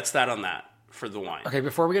 But yeah, that's that on that for the wine. Okay,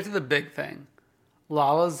 before we get to the big thing,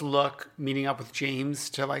 Lala's look meeting up with James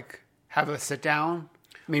to, like, have a sit down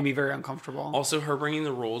made me very uncomfortable. Also, her bringing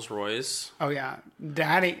the Rolls Royce. Oh, yeah.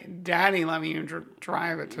 Daddy let me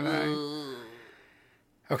drive it today.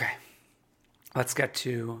 Okay. Let's get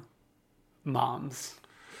to moms.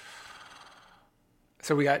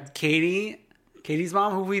 So we got Katie's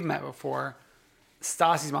mom, who we've met before,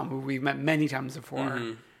 Stassi's mom, who we've met many times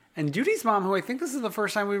before, and Judy's mom, who I think this is the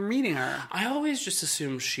first time we were meeting her. I always just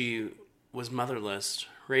assumed she was motherless,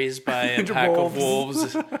 raised by a pack of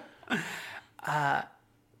wolves.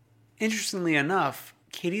 Interestingly enough,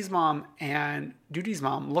 Katie's mom and Judy's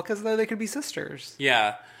mom look as though they could be sisters.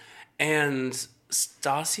 Yeah. And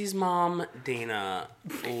Stassi's mom, Dana,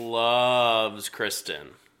 loves Kristen.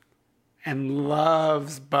 And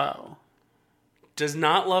loves Bo. Does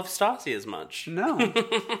not love Stassi as much. No.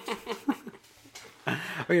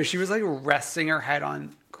 Oh yeah, she was like resting her head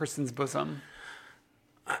on Kristen's bosom.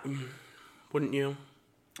 Wouldn't you?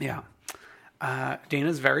 Yeah.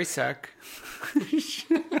 Dana's very sick.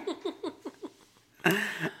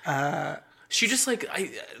 She just like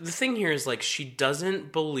the thing here is like she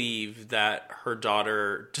doesn't believe that her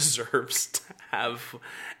daughter deserves to have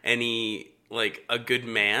any like a good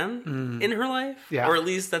man in her life. Yeah. Or at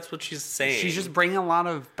least that's what she's saying. She's just bringing a lot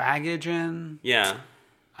of baggage in. Yeah.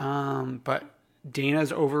 But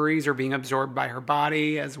Dana's ovaries are being absorbed by her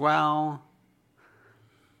body as well.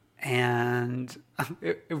 And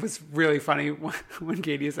it was really funny when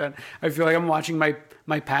Katie said, I feel like I'm watching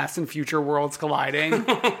my past and future worlds colliding.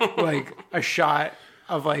 Like a shot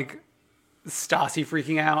of like Stassi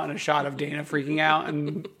freaking out and a shot of Dana freaking out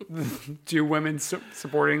and two women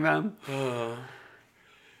supporting them.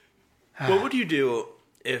 What would you do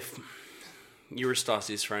if you were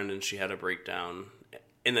Stassi's friend and she had a breakdown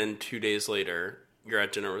and then 2 days later you're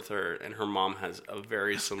at dinner with her and her mom has a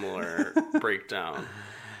very similar breakdown?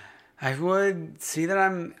 I would see that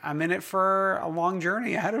I'm in it for a long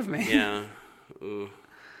journey ahead of me. Yeah. Ooh.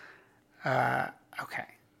 Okay.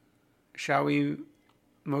 Shall we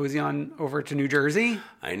mosey on over to New Jersey?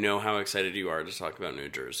 I know how excited you are to talk about New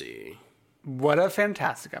Jersey. What a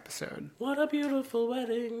fantastic episode. What a beautiful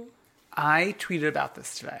wedding. I tweeted about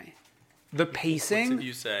this today. The pacing... What did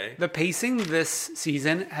you say? The pacing this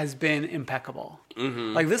season has been impeccable.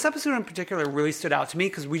 Mm-hmm. Like, this episode in particular really stood out to me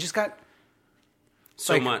because we just got...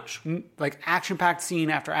 So much. Like, action-packed scene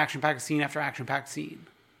after action-packed scene after action-packed scene.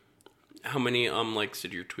 How many likes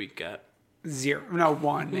did your tweet get? 0. No,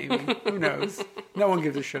 1 maybe. Who knows? No one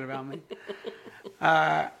gives a shit about me.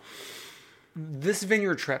 This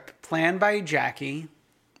vineyard trip, planned by Jackie.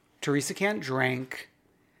 Teresa can't drink.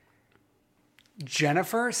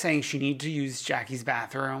 Jennifer saying she needs to use Jackie's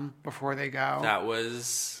bathroom before they go. That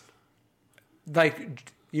was...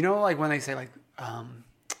 Like, you know, like when they say, like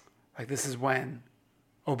this is when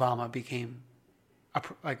Obama became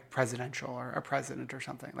presidential or a president or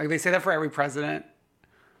something. Like, they say that for every president.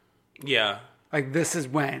 Yeah. Like, this is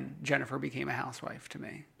when Jennifer became a housewife to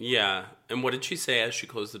me. Yeah. And what did she say as she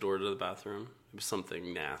closed the door to the bathroom? It was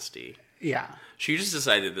something nasty. Yeah. She just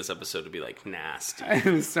decided this episode to be, like, nasty. It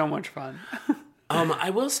was so much fun.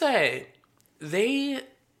 I will say, they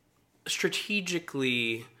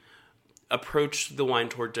strategically approached the wine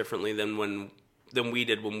tour differently than we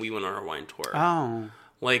did when we went on our wine tour. Oh.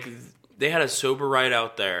 Like, they had a sober ride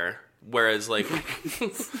out there, whereas, like,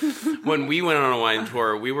 when we went on a wine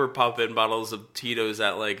tour, we were popping bottles of Tito's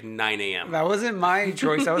at, like, 9 a.m. That wasn't my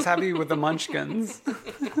choice. I was happy with the Munchkins.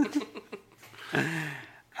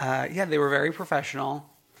 Yeah, they were very professional.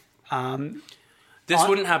 This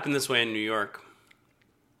wouldn't happen this way in New York.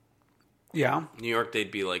 Yeah. New York,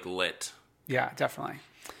 they'd be, like, lit. Yeah, definitely.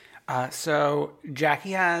 So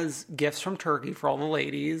Jackie has gifts from Turkey for all the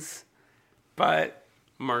ladies, but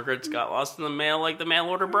Margaret's got lost in the mail like the mail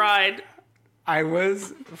order bride. I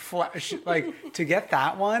was like, to get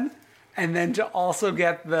that one, and then to also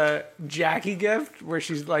get the Jackie gift where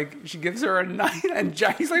she's like, she gives her a knife, and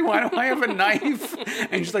Jackie's like, why do I have a knife?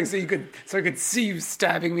 And she's like, so I could see you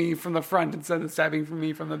stabbing me from the front instead of stabbing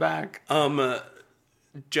me from the back.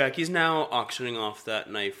 Jackie's now auctioning off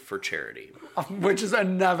that knife for charity. Which is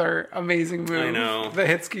another amazing move. I know. The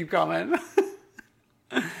hits keep coming.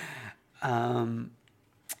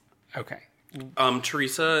 Okay.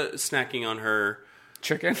 Teresa snacking on her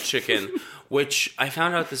chicken, which I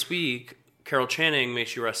found out this week, Carol Channing, may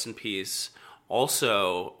she rest in peace,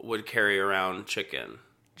 also would carry around chicken.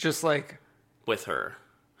 Just like... with her.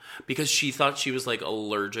 Because she thought she was, like,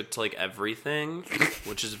 allergic to, like, everything,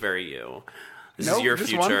 which is very you. This is your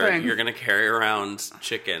future. You're going to carry around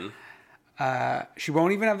chicken. She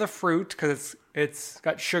won't even have the fruit because it's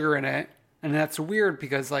got sugar in it. And that's weird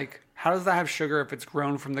because, like, how does that have sugar if it's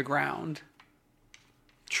grown from the ground?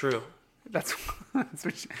 True. That's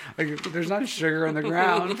what she, like, there's not sugar in the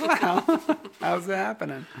ground. How's that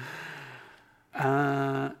happening?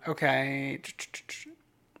 Okay.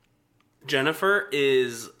 Jennifer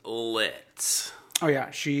is lit. Oh, yeah.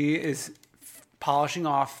 She is polishing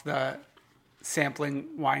off the sampling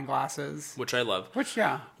wine glasses. Which I love.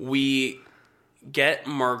 Yeah. We get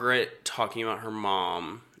Margaret talking about her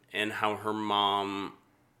mom and how her mom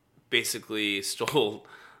basically stole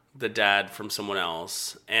the dad from someone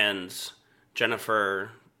else. And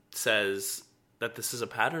Jennifer says that this is a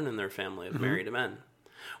pattern in their family of married men.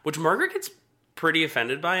 Which Margaret gets pretty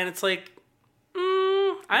offended by. And it's like,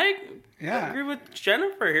 I agree with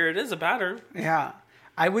Jennifer here. It is a pattern. Yeah.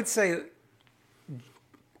 I would say...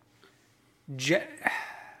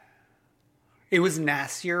 it was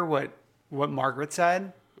nastier what Margaret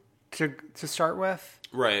said to start with,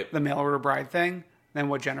 right? The mail order bride thing, than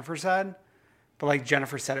what Jennifer said. But like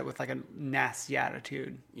Jennifer said it with like a nasty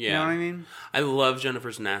attitude. Yeah. You know what I mean? I love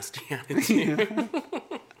Jennifer's nasty attitude.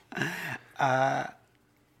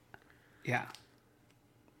 Yeah.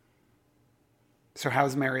 So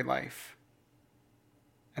how's married life?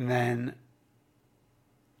 And then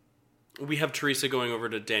we have Teresa going over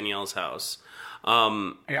to Danielle's house.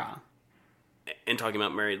 Yeah. And talking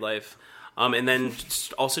about married life. And then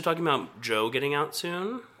also talking about Joe getting out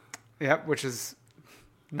soon. Yep, which is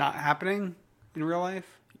not happening in real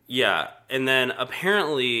life. Yeah. And then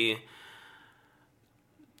apparently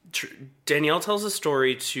Danielle tells a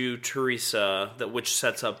story to Teresa which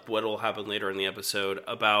sets up what will happen later in the episode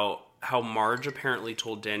about how Marge apparently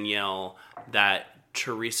told Danielle that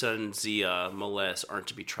Teresa and Zia Melissa aren't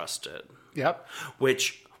to be trusted. Yep.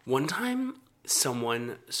 Which one time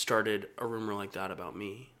someone started a rumor like that about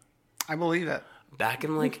me. I believe it. Back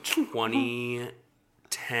in like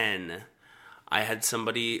 2010, I had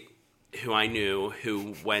somebody who I knew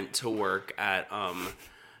who went to work at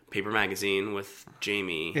Paper Magazine with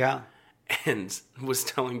Jamie. Yeah. And was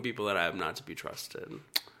telling people that I am not to be trusted.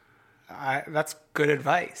 That's good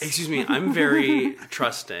advice. Excuse me, I'm very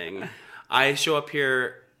trusting. I show up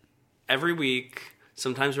here every week,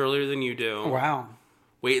 sometimes earlier than you do. Wow.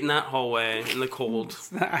 Wait in that hallway in the cold.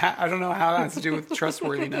 I don't know how that has to do with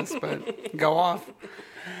trustworthiness, but go off.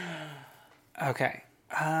 Okay.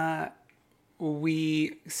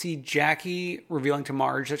 We see Jackie revealing to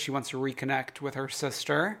Marge that she wants to reconnect with her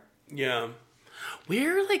sister. Yeah.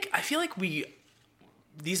 We're like, I feel like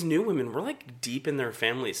these new women, we're like deep in their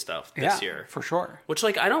family stuff this year. For sure. Which,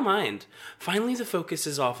 like, I don't mind. Finally, the focus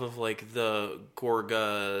is off of, like, the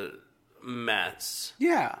Gorga mess.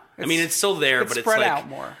 Yeah. I mean, it's still there, but it's spread like out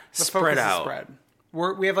more. The spread focus out. Is spread.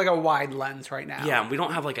 We have like a wide lens right now. Yeah, we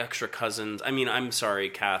don't have like extra cousins. I mean, I'm sorry,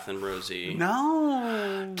 Kath and Rosie.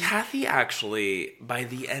 No. Kathy actually, by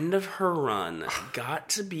the end of her run, got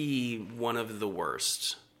to be one of the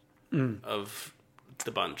worst of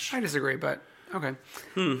the bunch. I disagree, but okay.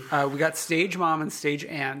 We got stage mom and stage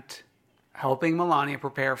aunt helping Melania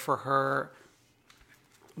prepare for her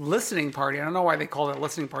listening party. I don't know why they call it a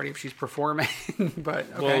listening party if she's performing, but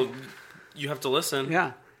okay. Well, you have to listen.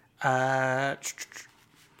 Yeah.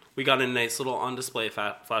 We got a nice little on display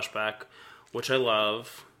flashback, which I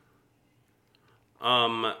love.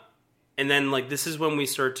 And then like this is when we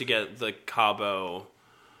start to get the Cabo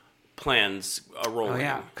plans rolling. Oh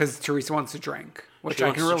yeah, because Teresa wants to drink, which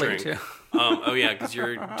I can relate to. Oh yeah, because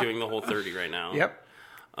you're doing the whole 30 right now. Yep.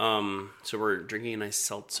 So we're drinking a nice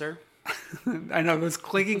seltzer. I know those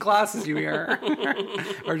clinking glasses you hear,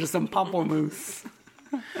 or just some pamplemousse.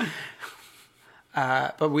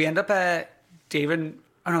 But we end up at Dave and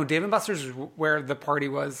Buster's is where the party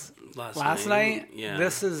was last night. Yeah.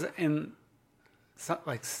 This is in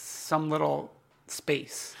some little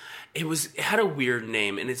space. It had a weird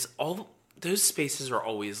name, and it's all those spaces are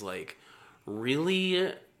always like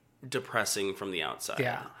really depressing from the outside.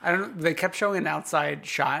 Yeah, I don't. They kept showing an outside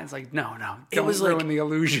shot. It's like no, it was ruin like, the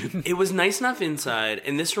illusion. It was nice enough inside,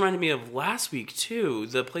 and this reminded me of last week too.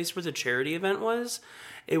 The place where the charity event was.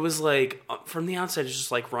 It was like from the outside, it's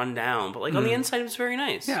just like run down, but like on the inside, it was very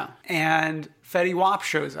nice. Yeah, and Fetty Wap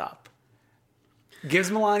shows up, gives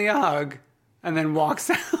Melania a hug, and then walks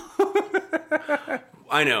out.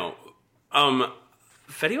 I know.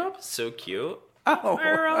 Fetty Wap is so cute.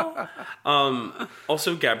 Oh.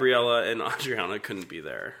 Also, Gabriella and Adriana couldn't be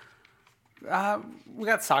there. We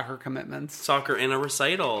got soccer commitments. Soccer and a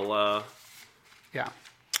recital. Yeah.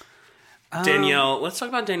 Danielle. Let's talk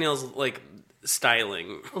about Danielle's like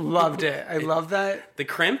styling. Loved it. I love that. The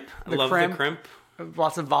crimp. I love the crimp.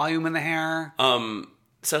 Lots of volume in the hair.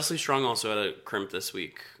 Cecily Strong also had a crimp this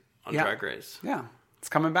week on Drag Race. Yeah. It's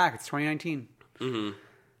coming back. It's 2019. Mm-hmm.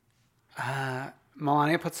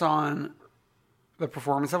 Melania puts on the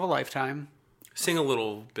performance of a lifetime. Sing a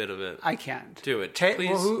little bit of it. I can't. Do it, please.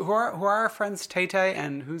 Well, who are our friends? Tay-Tay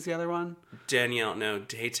and who's the other one? Danielle. No,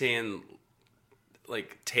 Tay-Tay and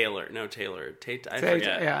like Taylor. No, Taylor. I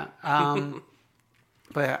forget. Yeah.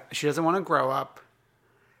 But she doesn't want to grow up.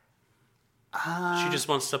 She just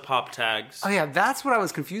wants to pop tags. Oh yeah, that's what I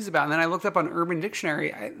was confused about. And then I looked up on Urban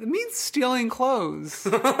Dictionary. It means stealing clothes.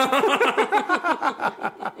 So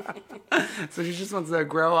she just wants to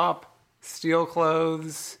grow up, steal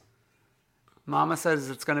clothes. Mama says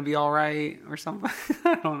it's going to be all right or something.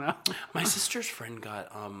 I don't know. My sister's friend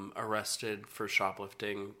got arrested for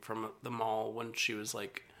shoplifting from the mall when she was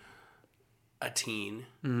like a teen.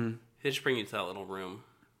 Mm-hmm. They just bring you to that little room.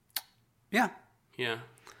 Yeah. Yeah.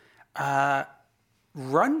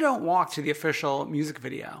 Run, Don't Walk to the official music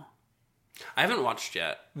video. I haven't watched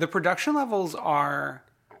yet. The production levels are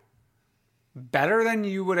better than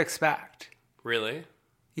you would expect. Really?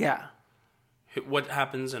 Yeah. What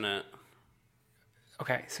happens in it?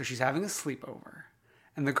 Okay, so she's having a sleepover.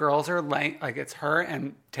 And the girls are laying, like it's her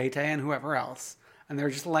and Tay-Tay and whoever else. And they're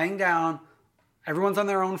just laying down. Everyone's on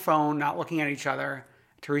their own phone, not looking at each other.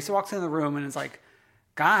 Teresa walks in the room and is like,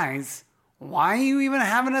 guys, why are you even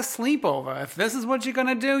having a sleepover? If this is what you're going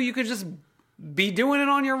to do, you could just be doing it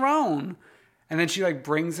on your own. And then she like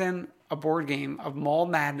brings in a board game of Mall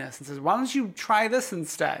Madness and says, why don't you try this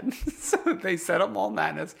instead? So they set up Mall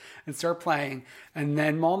Madness and start playing. And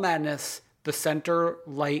then Mall Madness, the center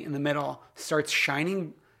light in the middle, starts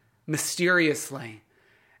shining mysteriously.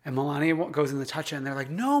 And Melania goes in to touch it, and they're like,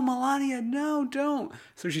 no, Melania, no, don't.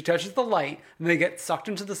 So she touches the light, and they get sucked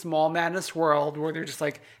into this Mall Madness world where they're just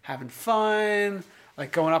like having fun,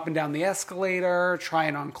 like going up and down the escalator,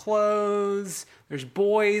 trying on clothes. There's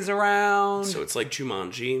boys around. So it's like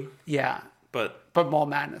Jumanji. Yeah. But Mall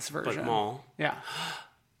Madness version. But mall. Yeah.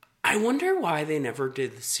 I wonder why they never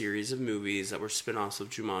did the series of movies that were spin-offs of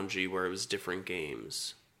Jumanji where it was different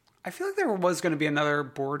games. I feel like there was going to be another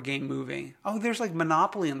board game movie. Oh, there's like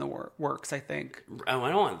Monopoly in the works, I think. Oh,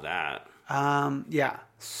 I don't want that. Yeah.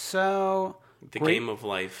 So... The game of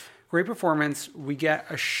life. Great performance. We get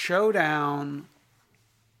a showdown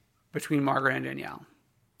between Margaret and Danielle.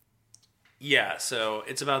 Yeah, so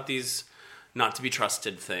it's about these not to be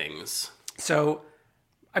trusted things. So,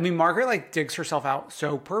 I mean, Margaret like digs herself out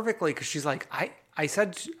so perfectly because she's like, I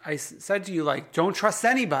said to you, like, don't trust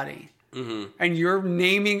anybody. Mm-hmm. And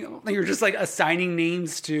you're just like assigning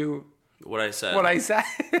names to what I said,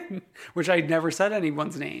 which I never said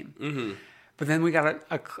anyone's name. Mm-hmm. But then we got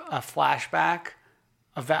a flashback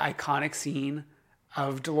of that iconic scene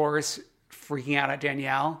of Dolores freaking out at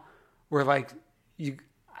Danielle, where like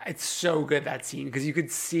it's so good, that scene, because you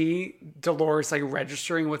could see Dolores like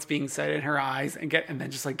registering what's being said in her eyes and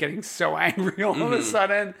then just like getting so angry all of a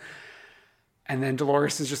sudden. And then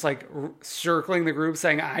Dolores is just like circling the group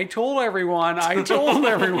saying, I told everyone.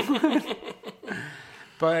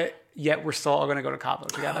 But yet we're still all going to go to Cabo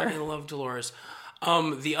together. I love Dolores.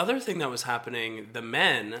 The other thing that was happening, the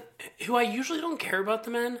men, who I usually don't care about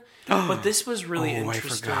the men, but this was really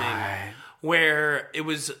interesting. Where it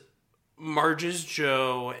was Marge's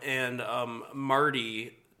Joe and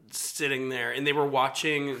Marty sitting there, and they were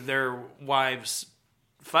watching their wives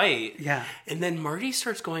fight. Yeah. And then Marty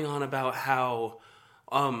starts going on about how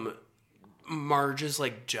Marge is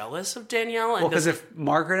like jealous of Danielle. Well, because if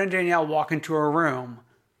Margaret and Danielle walk into a room,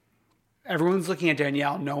 everyone's looking at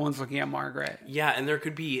Danielle, no one's looking at Margaret. Yeah, and there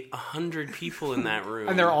could be 100 people in that room.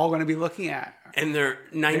 And they're all going to be looking at her. And they're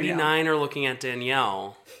 99 Danielle. are looking at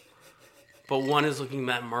Danielle, but one is looking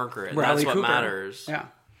at Margaret. Bradley That's what Cooper. matters.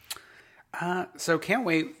 Yeah. So can't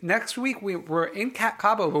wait. Next week we're in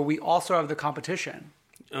Cabo, but we also have the competition.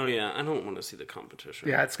 Oh, yeah. I don't want to see the competition.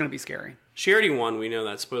 Yeah, it's going to be scary. She already won. We know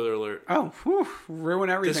that. Spoiler alert. Oh, whew, ruin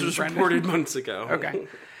everything. This was Brendan. reported months ago. Okay.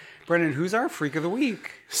 Brendan, who's our freak of the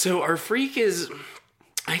week? So our freak is...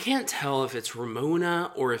 I can't tell if it's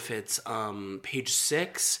Ramona or if it's Page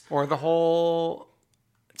Six. Or the whole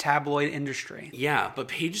tabloid industry. Yeah, but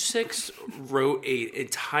Page Six wrote an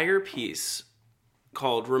entire piece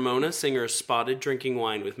called Ramona Singer Spotted Drinking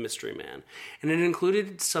Wine with Mystery Man. And it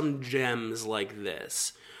included some gems like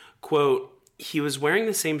this. Quote, "He was wearing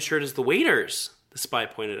the same shirt as the waiters," the spy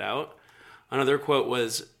pointed out. Another quote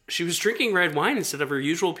was, "She was drinking red wine instead of her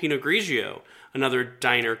usual Pinot Grigio," another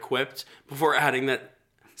diner quipped, before adding that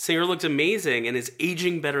Singer looked amazing and is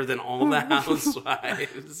aging better than all the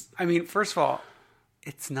housewives. I mean, first of all,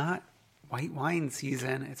 it's not white wine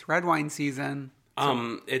season. It's red wine season.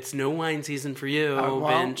 It's no wine season for you, well,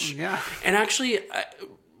 Bench. yeah. And actually,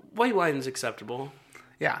 white wine's acceptable.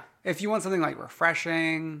 Yeah. If you want something like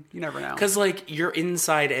refreshing, you never know. Because, like, you're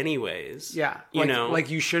inside anyways. Yeah. You know?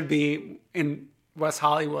 Like you should be in West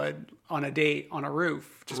Hollywood on a date on a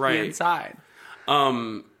roof. Just Right. be inside.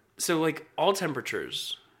 So, like, all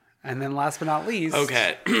temperatures. And then last but not least.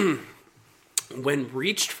 Okay. When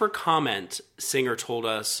reached for comment, Singer told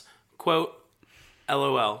us, quote,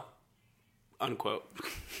 LOL, unquote.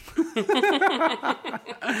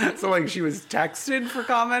 So, like, she was texted for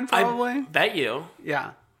comment, probably? I bet you.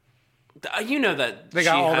 Yeah. You know that They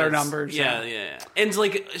got she all their has- numbers, Yeah, yeah. yeah. And,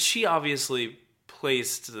 like, she obviously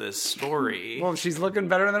placed this story. Well, she's looking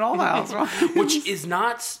better than all the housewives. Which is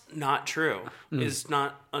not true. Mm. Is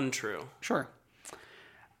not untrue. Sure.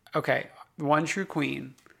 Okay, One True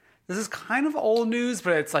Queen. This is kind of old news,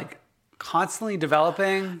 but it's like constantly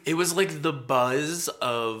developing. It was like the buzz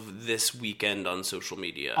of this weekend on social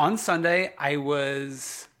media. On Sunday, I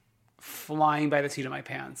was flying by the seat of my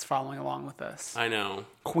pants following along with this. I know.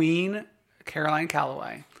 Queen Caroline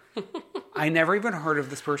Calloway. I never even heard of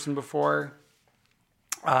this person before.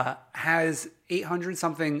 Has 800,000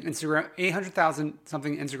 something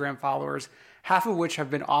Instagram followers, half of which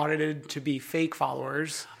have been audited to be fake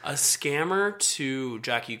followers. A scammer to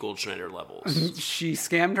Jackie Goldschneider levels. She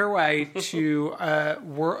scammed her way to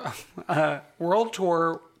a World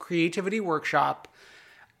Tour Creativity Workshop.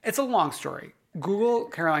 It's a long story. Google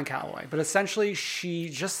Caroline Calloway. But essentially, she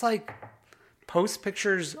just like posts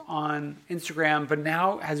pictures on Instagram, but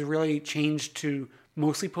now has really changed to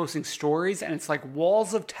mostly posting stories. And it's like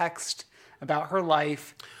walls of text about her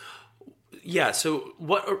life. Yeah, so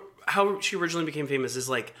how she originally became famous is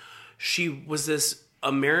like she was this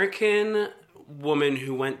American woman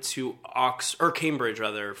who went to Cambridge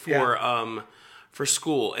rather for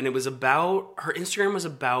school, and it was about her Instagram was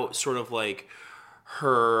about sort of like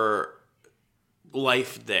her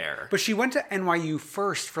life there. But she went to NYU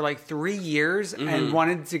first for like 3 years and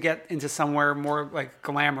wanted to get into somewhere more like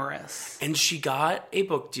glamorous. And she got a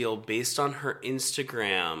book deal based on her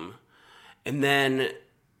Instagram, and then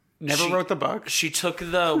Never wrote the book. She took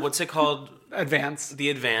the what's it called? Advance.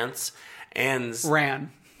 The advance, and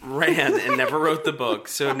Ran and never wrote the book.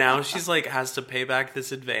 So now she's like has to pay back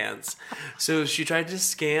this advance. So she tried to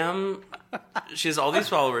scam. She has all these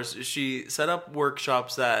followers. She set up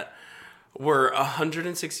workshops that were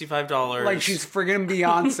 $165. Like she's friggin'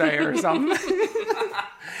 Beyonce or something.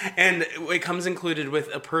 And it comes included with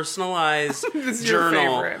a personalized This is your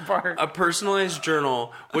journal. favorite part. A personalized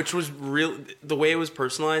journal, which was real. The way it was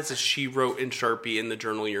personalized is she wrote in Sharpie in the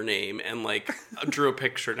journal your name and like drew a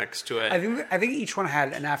picture next to it. I think each one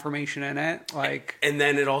had an affirmation in it. Like, and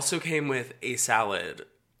then it also came with a salad.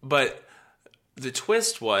 But the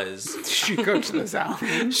twist was she cooked the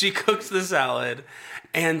salad. She cooked the salad,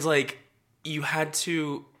 and like you had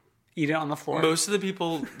to eat it on the floor. Most of the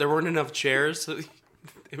people, there weren't enough chairs, so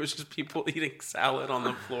it was just people eating salad on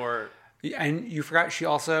the floor. And you forgot she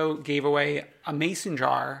also gave away a mason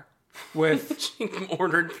jar with... She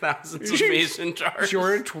ordered thousands of mason jars. She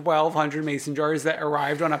ordered 1,200 mason jars that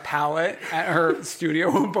arrived on a pallet at her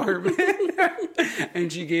studio apartment.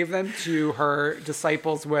 And she gave them to her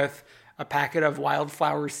disciples with a packet of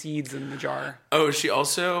wildflower seeds in the jar. Oh, she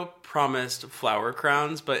also promised flower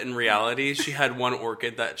crowns, but in reality, she had one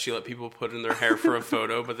orchid that she let people put in their hair for a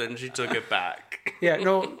photo, but then she took it back. Yeah,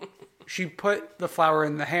 no, she put the flower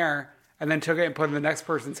in the hair and then took it and put it in the next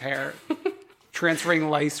person's hair, transferring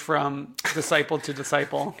lice from disciple to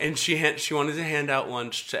disciple. And she wanted to hand out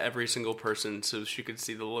lunch to every single person so she could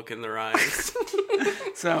see the look in their eyes.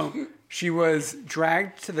 So she was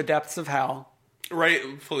dragged to the depths of hell.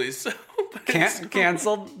 Rightfully so.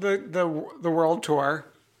 Canceled the world tour.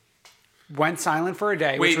 Went silent for a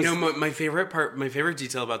day. Wait, no. My favorite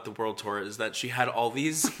detail about the world tour is that she had all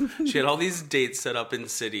these dates set up in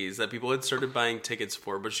cities that people had started buying tickets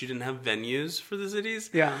for, but she didn't have venues for the cities.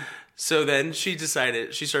 Yeah. So then she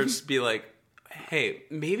starts to be like, hey,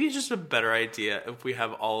 maybe it's just a better idea if we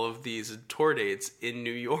have all of these tour dates in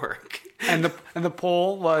New York. And the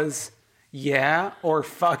poll was yeah or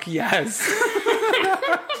fuck yes.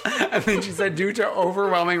 And then she said, due to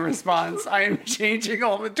overwhelming response, I am changing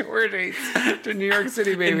all the tour dates to New York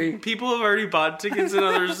City, baby. And people have already bought tickets in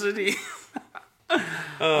other cities. Oh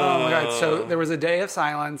my God. So there was a day of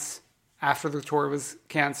silence after the tour was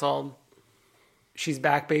canceled. She's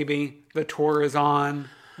back, baby. The tour is on.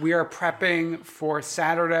 We are prepping for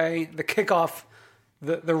Saturday, the kickoff,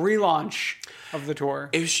 the relaunch of the tour.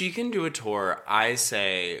 If she can do a tour, I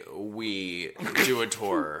say we do a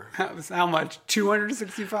tour. How much?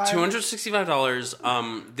 $265?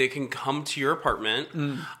 $265. They can come to your apartment.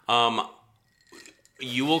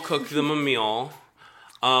 You will cook them a meal.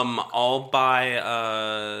 I'll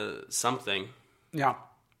buy something. Yeah.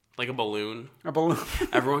 Like a balloon. A balloon.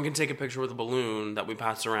 Everyone can take a picture with a balloon that we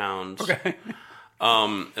pass around. Okay.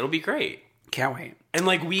 It'll be great. Can't wait. And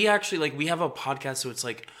like we have a podcast, so it's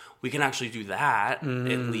like we can actually do that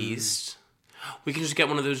at least. We can just get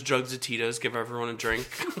one of those jugs of Tito's, give everyone a drink.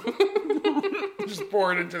 Just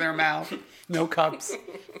pour it into their mouth. No cups.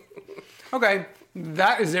 Okay,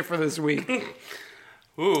 that is it for this week.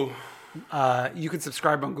 Ooh. You can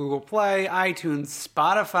subscribe on Google Play, iTunes,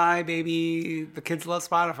 Spotify, baby. The kids love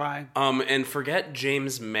Spotify. And forget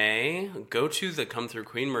James May. Go to the Come Through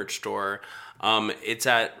Queen merch store. It's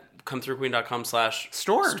at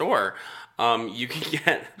comethroughqueen.com/store. You can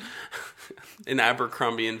get an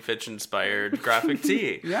Abercrombie and Fitch inspired graphic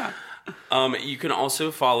tee. Yeah. You can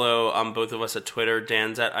also follow both of us at Twitter.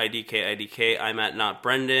 Dan's at IDK. I'm at Not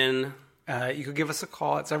Brendan. You could give us a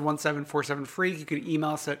call at 717-47-FREAK. You could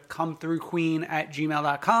email us at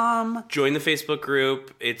comethroughqueen@gmail.com. Join the Facebook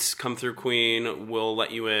group. It's Come Through Queen. We'll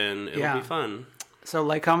let you in. It'll be fun. So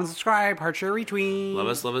like, comment, subscribe, heart, share, retweet. Love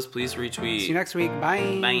us, please retweet. See you next week.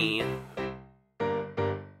 Bye. Bye.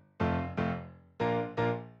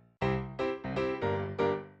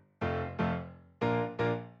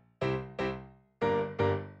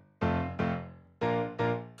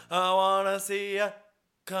 I wanna see ya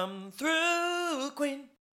come through, Queen.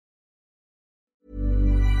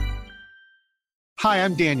 Hi,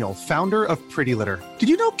 I'm Daniel, founder of Pretty Litter. Did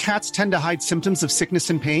you know cats tend to hide symptoms of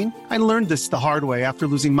sickness and pain? I learned this the hard way after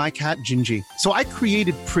losing my cat, Gingy. So I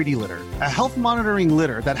created Pretty Litter, a health monitoring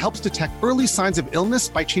litter that helps detect early signs of illness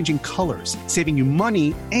by changing colors, saving you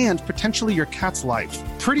money and potentially your cat's life.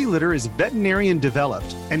 Pretty Litter is veterinarian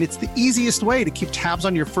developed, and it's the easiest way to keep tabs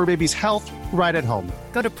on your fur baby's health right at home.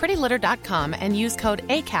 Go to prettylitter.com and use code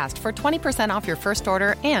ACAST for 20% off your first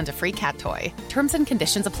order and a free cat toy. Terms and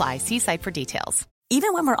conditions apply. See site for details.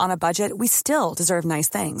 Even when we're on a budget, we still deserve nice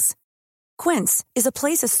things. Quince is a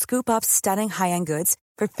place to scoop up stunning high-end goods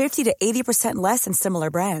for 50 to 80% less than similar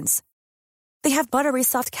brands. They have buttery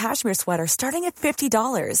soft cashmere sweaters starting at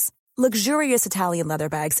 $50, luxurious Italian leather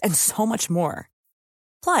bags, and so much more.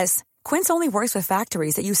 Plus, Quince only works with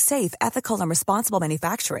factories that use safe, ethical, and responsible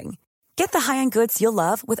manufacturing. Get the high-end goods you'll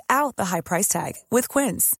love without the high price tag with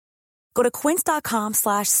Quince. Go to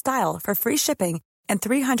quince.com/style for free shipping and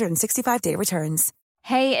 365-day returns.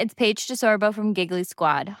 Hey, it's Paige DeSorbo from Giggly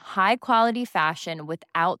Squad. High quality fashion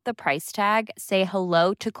without the price tag. Say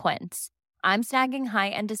hello to Quince. I'm snagging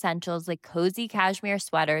high-end essentials like cozy cashmere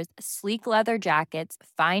sweaters, sleek leather jackets,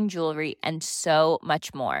 fine jewelry, and so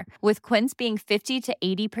much more. With Quince being 50 to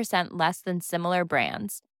 80% less than similar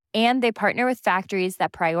brands. And they partner with factories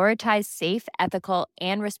that prioritize safe, ethical,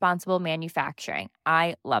 and responsible manufacturing.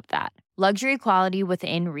 I love that. Luxury quality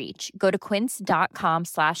within reach. Go to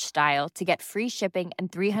quince.com/style to get free shipping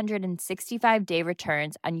and 365-day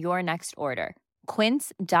returns on your next order.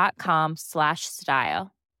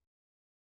 Quince.com/style.